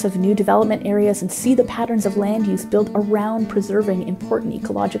maps of new development areas and see the patterns of land use built around preserving important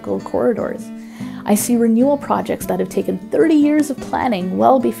ecological corridors. I see renewal projects that have taken 30 years of planning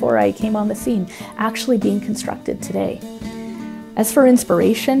well before I came on the scene actually being constructed today. As for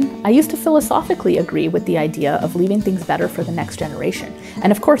inspiration, I used to philosophically agree with the idea of leaving things better for the next generation,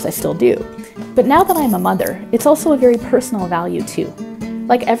 and of course I still do. But now that I'm a mother, it's also a very personal value too.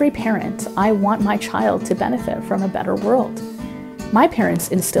 Like every parent, I want my child to benefit from a better world. My parents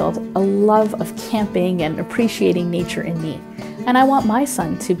instilled a love of camping and appreciating nature in me, and I want my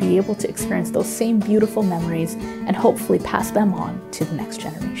son to be able to experience those same beautiful memories and hopefully pass them on to the next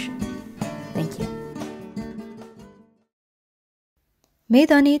generation. Thank you.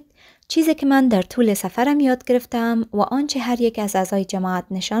 میدانید چیزی که من در طول سفرم یاد گرفتم و آنچه هر یک از اعضای جماعت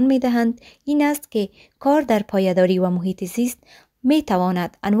نشان می‌دهند این است که کار در پایداری و محیط زیست می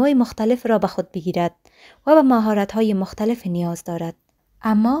تواند انواع مختلف را به خود بگیرد و به مهارت‌های مختلف نیاز دارد.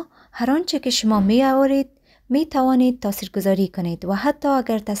 اما هر آنچه که شما می‌آورید می توانید تاثیرگذاری کنید و حتی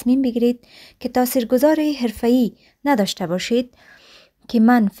اگر تصمیم بگیرید که تاثیرگذاری حرفه‌ای نداشته باشید، که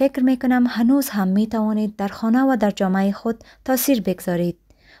من فکر میکنم هنوز هم میتوانید در خانه و در جامعه خود تاثیر بگذارید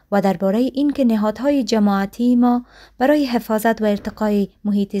و درباره اینکه نهادهای جماعتی ما برای حفاظت و ارتقای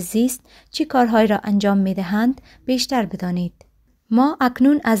محیط زیست چی کارهایی را انجام میدهند بیشتر بدانید. ما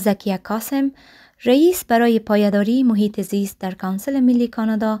اکنون از زکیه قاسم، رئیس برای پایداری محیط زیست در کانسل ملی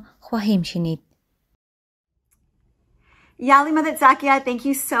کانادا خواهیم شنید. Yalimadat Zakia, thank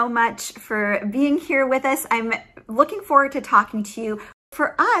you so much for being here with us. I'm looking forward to talking to you. For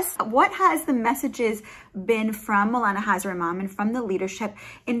us, what has the messages been from Maulana Hazrat Imam and from the leadership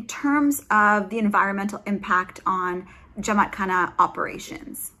in terms of the environmental impact on Jamaat Khana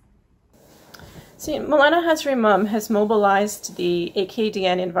operations? See, Maulana Hazrat Imam has mobilized the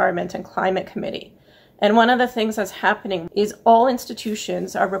AKDN Environment and Climate Committee. And one of the things that's happening is all institutions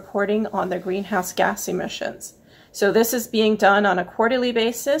are reporting on their greenhouse gas emissions. So this is being done on a quarterly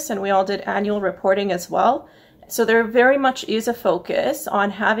basis, and we all did annual reporting as well. So there very much is a focus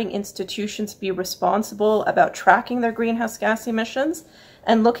on having institutions be responsible about tracking their greenhouse gas emissions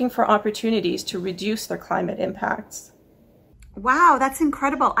and looking for opportunities to reduce their climate impacts. Wow, that's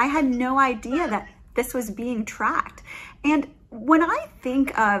incredible. I had no idea that this was being tracked. And when I think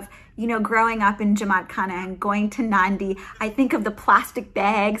of, growing up in Jamaat Khana and going to Nandi, I think of the plastic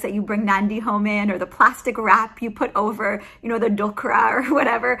bags that you bring Nandi home in, or the plastic wrap you put over, the dokra or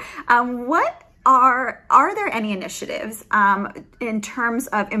whatever. Are there any initiatives in terms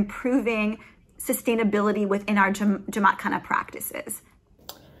of improving sustainability within our Jamaat Khana practices?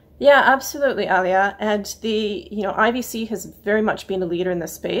 Yeah, absolutely, Alia. And the IBC has very much been a leader in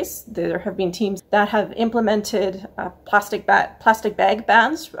this space. There have been teams that have implemented plastic bag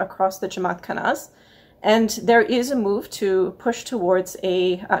bans across the Jamaat Khanas. And there is a move to push towards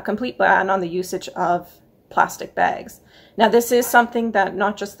a complete ban on the usage of plastic bags. Now, this is something that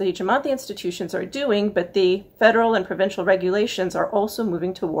not just the Jamaat institutions are doing, but the federal and provincial regulations are also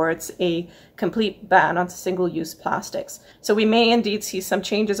moving towards a complete ban on single-use plastics. So we may indeed see some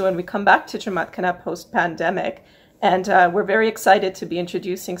changes when we come back to Jamaat Khana post-pandemic, and we're very excited to be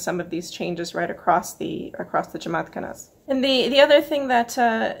introducing some of these changes right across the Jamaat Khanas. And the other thing that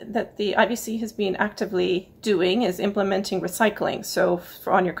the IBC has been actively doing is implementing recycling. So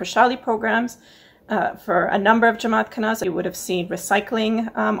on your Kushali programs, for a number of Jamaat Khanas, you would have seen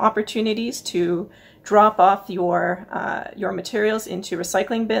recycling opportunities to drop off your materials into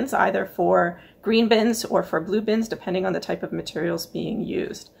recycling bins, either for green bins or for blue bins, depending on the type of materials being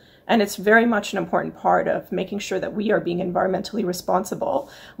used. And it's very much an important part of making sure that we are being environmentally responsible,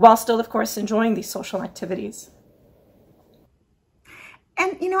 while still, of course, enjoying these social activities.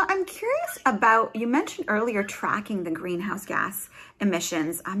 And, I'm curious about, you mentioned earlier tracking the greenhouse gas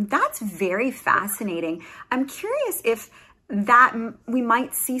emissions. That's very fascinating. I'm curious if we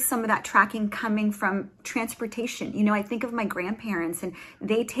might see some of that tracking coming from transportation. I think of my grandparents, and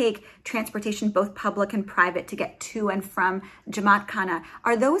they take transportation, both public and private, to get to and from Jamaat Khana.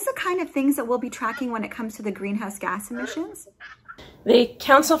 Are those the kind of things that we'll be tracking when it comes to the greenhouse gas emissions? The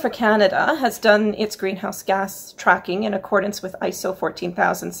Council for Canada has done its greenhouse gas tracking in accordance with ISO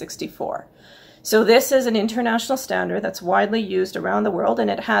 14064. So this is an international standard that's widely used around the world,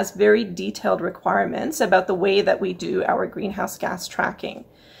 and it has very detailed requirements about the way that we do our greenhouse gas tracking.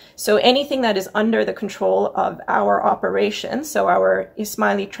 So anything that is under the control of our operations, so our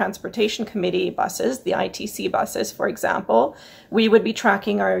Ismaili Transportation Committee buses, the ITC buses, for example, we would be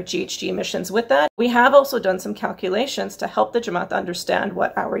tracking our GHG emissions with that. We have also done some calculations to help the Jamaat understand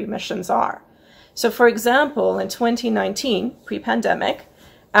what our emissions are. So for example, in 2019, pre-pandemic,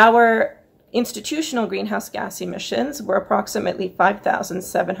 our institutional greenhouse gas emissions were approximately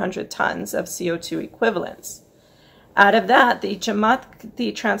 5,700 tons of CO2 equivalents. Out of that,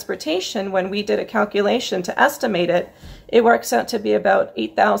 the transportation, when we did a calculation to estimate it, it works out to be about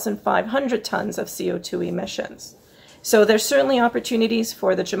 8,500 tons of CO2 emissions. So there's certainly opportunities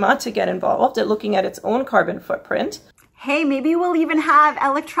for the Jamaat to get involved at looking at its own carbon footprint. Hey, maybe we'll even have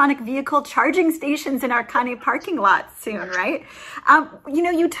electronic vehicle charging stations in our Khane parking lot soon, right?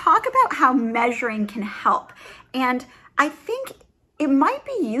 You talk about how measuring can help, and I think it might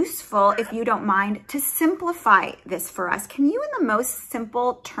be useful, if you don't mind, to simplify this for us. Can you, in the most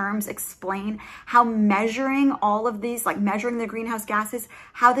simple terms, explain how measuring all of these, like measuring the greenhouse gases,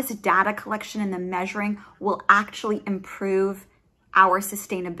 how this data collection and the measuring will actually improve our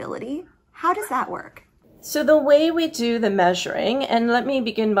sustainability? How does that work? So the way we do the measuring, and let me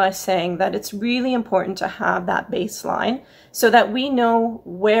begin by saying that it's really important to have that baseline so that we know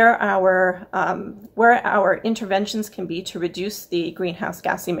where our interventions can be to reduce the greenhouse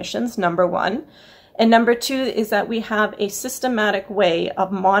gas emissions, number one. And number two is that we have a systematic way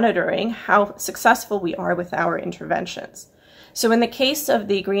of monitoring how successful we are with our interventions. So in the case of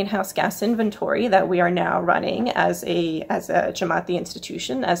the greenhouse gas inventory that we are now running as a Jamaati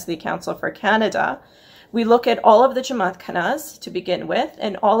institution, as the Council for Canada, we look at all of the Jamaat Khanas to begin with,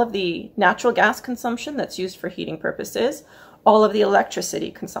 and all of the natural gas consumption that's used for heating purposes, all of the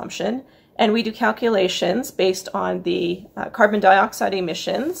electricity consumption, and we do calculations based on the carbon dioxide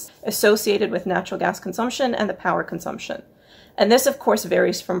emissions associated with natural gas consumption and the power consumption. And this, of course,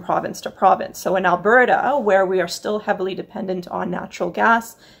 varies from province to province. So in Alberta, where we are still heavily dependent on natural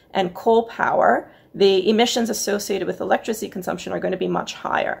gas and coal power, the emissions associated with electricity consumption are going to be much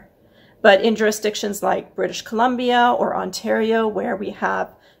higher. But in jurisdictions like British Columbia or Ontario, where we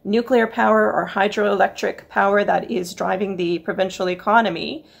have nuclear power or hydroelectric power that is driving the provincial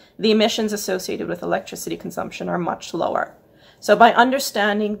economy, the emissions associated with electricity consumption are much lower. So by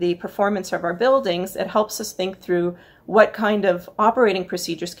understanding the performance of our buildings, it helps us think through what kind of operating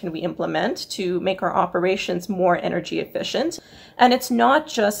procedures can we implement to make our operations more energy efficient. And it's not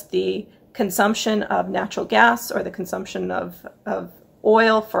just the consumption of natural gas or the consumption of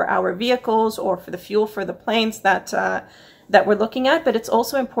oil for our vehicles or for the fuel for the planes that we're looking at, but it's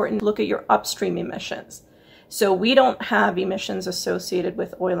also important to look at your upstream emissions. So we don't have emissions associated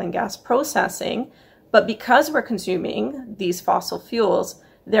with oil and gas processing, but because we're consuming these fossil fuels,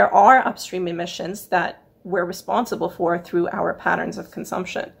 there are upstream emissions that we're responsible for through our patterns of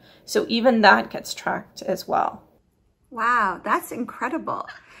consumption. So even that gets tracked as well. Wow, that's incredible.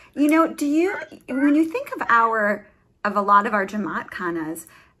 You know, when you think of a lot of our Jamaat khanas,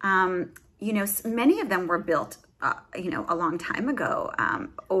 you know, many of them were built, you know, a long time ago,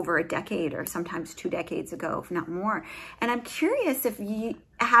 over a decade or sometimes 2 decades ago, if not more. And I'm curious if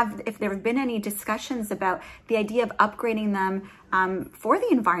there have been any discussions about the idea of upgrading them for the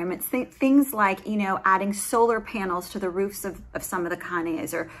environment. Things like, you know, adding solar panels to the roofs of some of the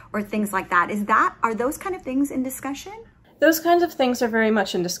khanes or things like that. Are those kind of things in discussion? Those kinds of things are very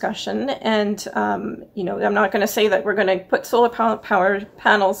much in discussion, and you know, I'm not going to say that we're going to put solar power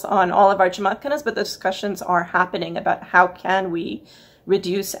panels on all of our Jamaat khanas, but the discussions are happening about how can we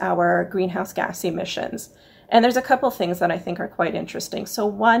reduce our greenhouse gas emissions. And there's a couple things that I think are quite interesting. So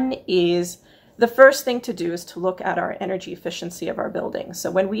one is, the first thing to do is to look at our energy efficiency of our buildings. So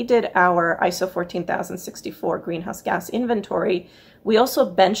when we did our ISO 14064 greenhouse gas inventory, we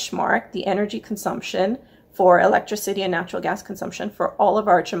also benchmarked the energy consumption for electricity and natural gas consumption for all of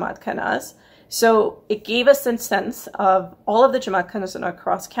our Jamaat khanas. So it gave us a sense of all of the Jamaat khanas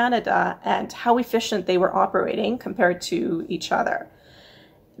across Canada and how efficient they were operating compared to each other.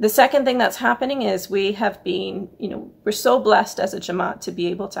 The second thing that's happening is we have been, you know, we're so blessed as a Jamaat to be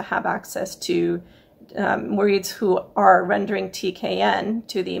able to have access to murids who are rendering TKN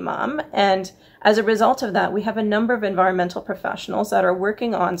to the Imam. And as a result of that, we have a number of environmental professionals that are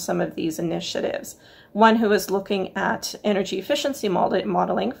working on some of these initiatives. One who is looking at energy efficiency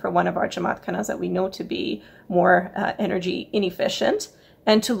modeling for one of our Jamaat khanas that we know to be more energy inefficient,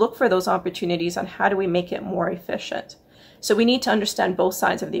 and to look for those opportunities on how do we make it more efficient. So we need to understand both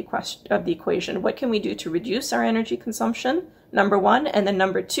sides of the equation. What can we do to reduce our energy consumption, number one, and then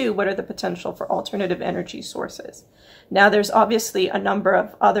number two, what are the potential for alternative energy sources? Now, there's obviously a number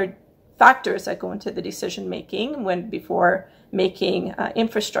of other factors that go into the decision making before making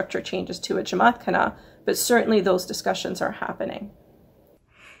infrastructure changes to a Jamaat khana, but certainly those discussions are happening.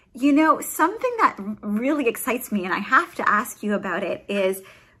 You know, something that really excites me, and I have to ask you about it, is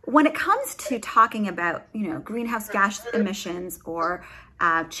when it comes to talking about, you know, greenhouse gas emissions or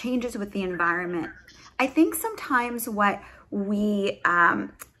changes with the environment, I think sometimes what we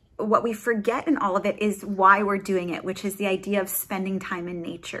forget in all of it is why we're doing it, which is the idea of spending time in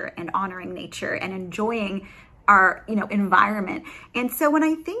nature and honoring nature and enjoying our, you know, environment. And so when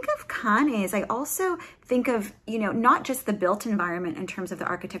I think of khanes, I also think of, you know, not just the built environment in terms of the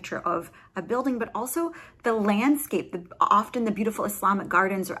architecture of a building, but also the landscape, often the beautiful Islamic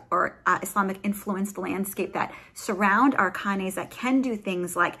gardens or Islamic influenced landscape that surround our khanes that can do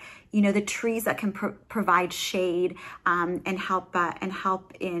things like, you know, the trees that can provide shade and help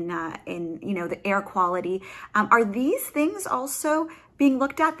in you know, the air quality. Are these things also being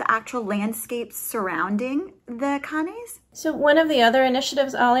looked at, the actual landscapes surrounding the khanes? So one of the other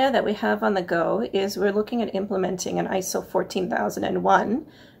initiatives, Alia, that we have on the go is we're looking at implementing an ISO 14001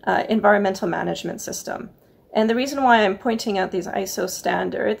 environmental management system. And the reason why I'm pointing out these ISO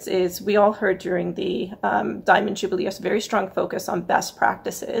standards is we all heard during the Diamond Jubilee a very strong focus on best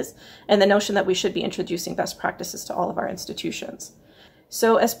practices and the notion that we should be introducing best practices to all of our institutions.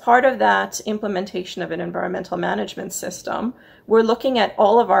 So as part of that implementation of an environmental management system, we're looking at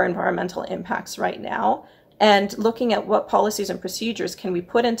all of our environmental impacts right now and looking at what policies and procedures can we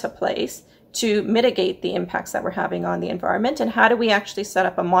put into place to mitigate the impacts that we're having on the environment, and how do we actually set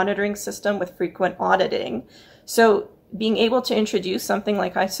up a monitoring system with frequent auditing. So being able to introduce something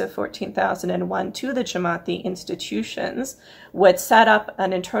like ISO 14001 to the Jamaati institutions would set up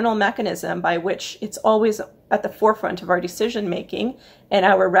an internal mechanism by which it's always at the forefront of our decision making and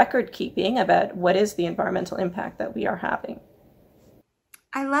our record keeping about what is the environmental impact that we are having.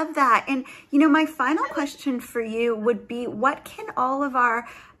 I love that. And, you know, my final question for you would be, what can all of our,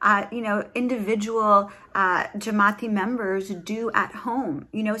 you know, individual Jamaati members do at home?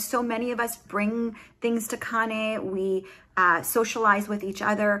 You know, so many of us bring things to Khane, we socialize with each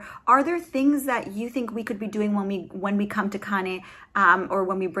other. Are there things that you think we could be doing when we come to Khane or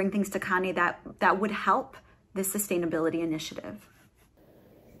when we bring things to Khane that would help this sustainability initiative?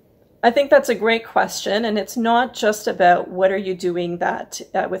 I think that's a great question, and it's not just about what are you doing that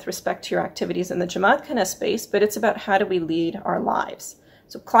with respect to your activities in the Jamaat Khana space, but it's about how do we lead our lives.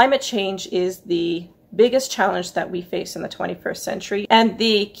 So climate change is the biggest challenge that we face in the 21st century, and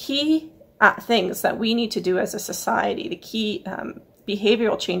the key things that we need to do as a society, the key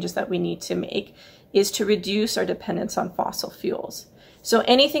behavioral changes that we need to make is to reduce our dependence on fossil fuels. So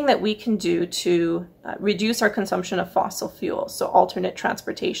anything that we can do to reduce our consumption of fossil fuels, so alternate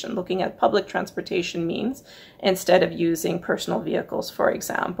transportation, looking at public transportation means instead of using personal vehicles, for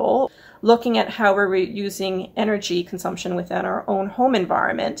example, looking at how we're using energy consumption within our own home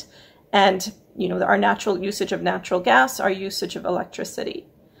environment, and, you know, our natural usage of natural gas, our usage of electricity.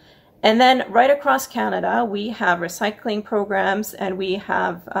 And then right across Canada, we have recycling programs and we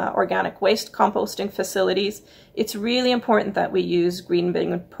have organic waste composting facilities. It's really important that we use green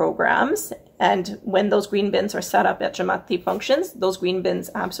bin programs. And when those green bins are set up at Jamaati functions, those green bins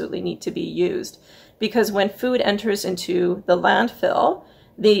absolutely need to be used. Because when food enters into the landfill,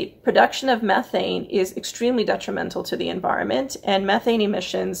 the production of methane is extremely detrimental to the environment, and methane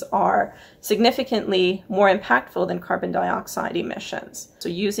emissions are significantly more impactful than carbon dioxide emissions. So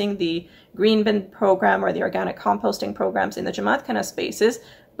using the green bin program or the organic composting programs in the Jamaat Khana spaces,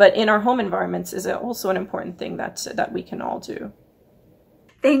 but in our home environments is also an important thing that we can all do.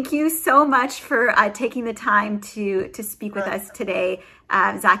 Thank you so much for taking the time to speak with us today.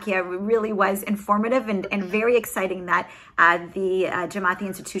 Zakia, it really was informative and very exciting that the Jamaati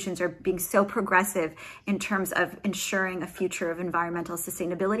institutions are being so progressive in terms of ensuring a future of environmental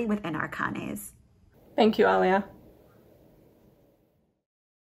sustainability within our khanes. Thank you, Alia.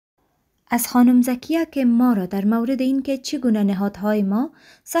 از خانم زکیه که ما را در مورد اینکه چگونه نهادهای ما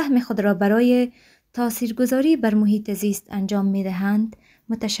سهم خود را برای تاثیرگذاری بر محیط زیست انجام می‌دهند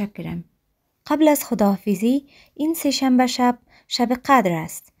متشکرم. قبل از خداحافظی، این سه‌شنبه شب قدر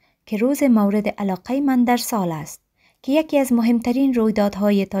است که روز مورد علاقه من در سال است که یکی از مهمترین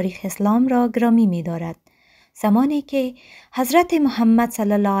رویدادهای تاریخ اسلام را گرامی می دارد. زمانی که حضرت محمد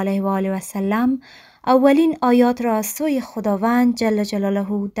صلی الله علیه و آله و سلم اولین آیات را از سوی خداوند جل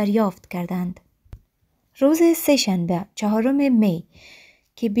جلاله دریافت کردند. روز سه‌شنبه 4 می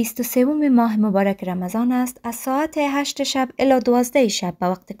که 23 ماه مبارک رمضان است، از ساعت 8 شب الی 12 شب به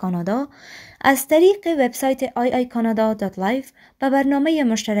وقت کانادا از طریق وبسایت iicanada.live به برنامه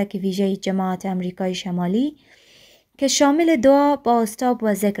مشترک ویژه جماعت امریکای شمالی که شامل دعا، بازتاب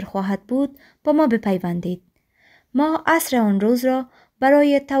و ذکر خواهد بود با ما بپیوندید. ما عصر آن روز را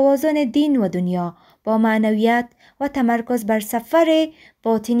برای توازن دین و دنیا با معنویت و تمرکز بر سفر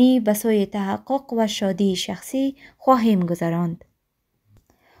باطنی به سوی تحقق و شادی شخصی خواهیم گذراند.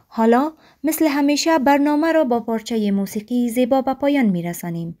 حالا مثل همیشه برنامه را با پارچه موسیقی زیبا به پایان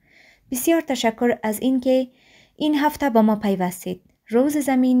می‌رسانیم. بسیار تشکر از اینکه این هفته با ما پیوستید. روز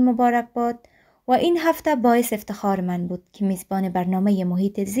زمین مبارک باد و این هفته باعث افتخار من بود که میزبان برنامه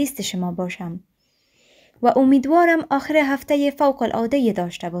محیط زیست شما باشم. و امیدوارم آخر هفته فوق العاده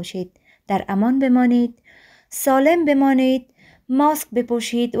داشته باشید. در امان بمانید، سالم بمانید، ماسک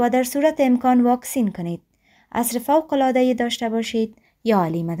بپوشید و در صورت امکان واکسین کنید. عصر فوق العاده داشته باشید. یا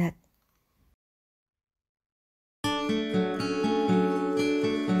علی مدد.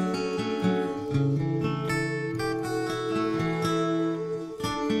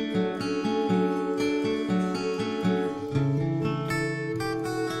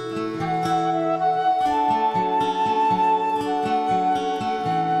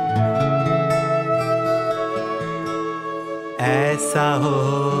 ऐसा हो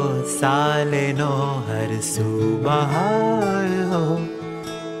साल no हर सू बहार हो,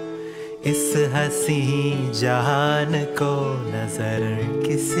 इस हसी जहान को नजर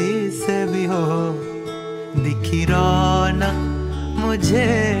किसी से भी हो। दिखी रौनक मुझे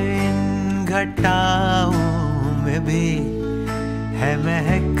इन घटाओं में भी, है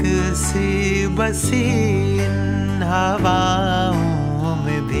महक सी बसी इन हवाओं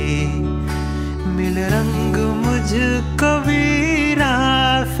में भी। मिल रंग मुझको वीरा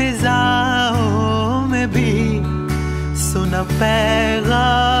फिजाओं में भी, सुन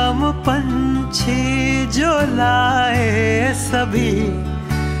पैगाम पंछी जो लाए सभी,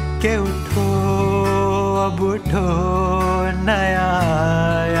 के उठो अब उठो नया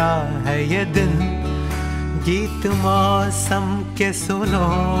आया है ये दिन। गीत मौसम के सुनो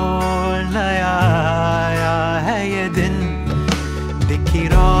नया आया है ये दिन। दिखी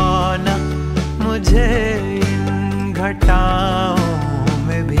रौनक मुझे इन घटाओं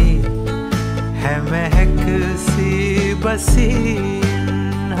में भी, है महक सी बसी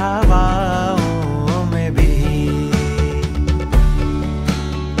इन हवाओं में भी।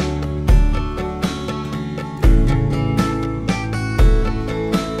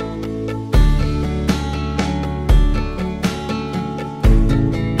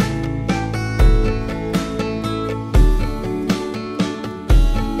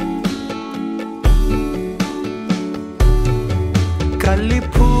 कली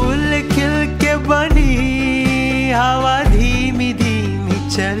फूल खिल के बनी, हवा धीमी धीमी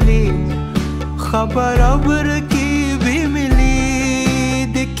चली, खबर अब्र की भी मिली,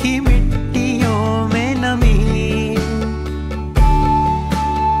 दिखी मिट्टियों में नमी।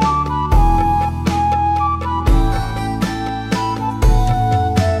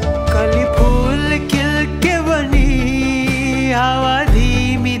 कली फूल खिल के बनी, हवा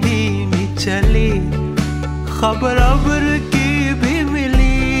धीमी धीमी चली, खबर अब्र की भी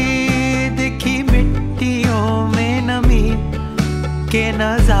मिली,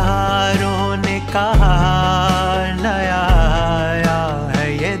 कहा नया आया है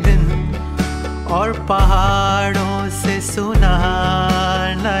ये दिन, और पहाड़ों से सुना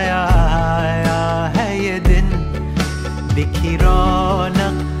नया आया है ये दिन। दिखी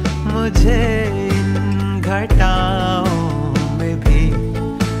रौनक मुझे इन घटाओं में भी,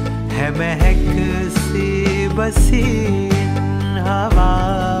 है महक सी बसी इन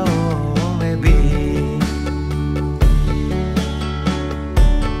हवाओं में भी।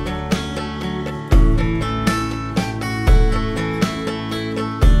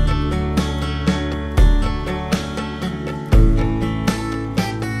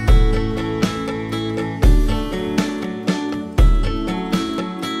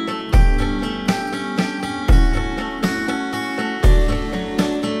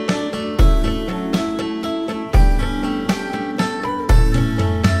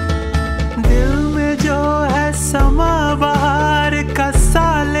 समा बहार का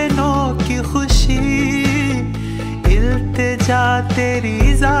सालनों की खुशी, इल्तिजा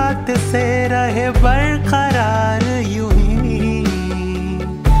तेरी जात से रहे बरकरार यूं ही।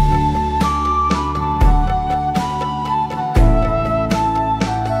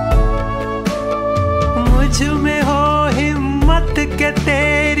 मुझ में हो हिम्मत के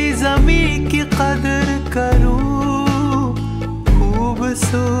तेरी ज़मी की कदर करूं,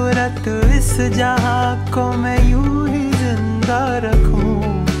 खूबसूरत इस जहां को मैं यूं ही जिंदा रखूं।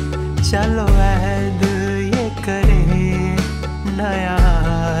 चलो अहद ये करें, नया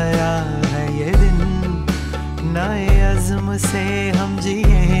आया है ये दिन, नए अज़्म से हम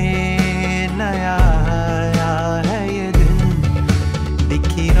जिए, नया आया है ये दिन।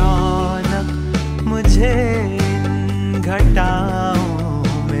 दिखी रौनक मुझे इन घटाओं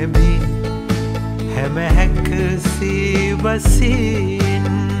में भी, है महक सी बसी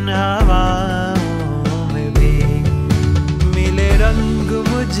इन हवाओं में भी। मिले रंग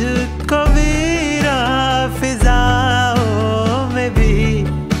मुझको वीरा फिजाओं में भी,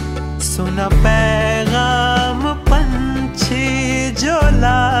 सुना पैगाम पंछी जो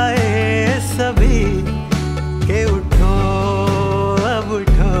लाए सभी, के उठो अब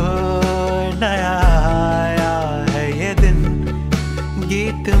उठो नया आया है ये दिन।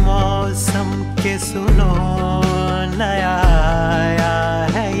 गीत मौसम के सुनो नया आया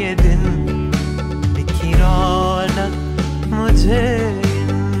है ये दिन। दिखी रौनक मुझे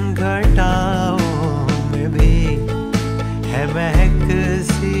इन घटाओं में भी, है महक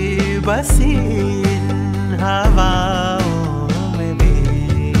सी बसी इन हवा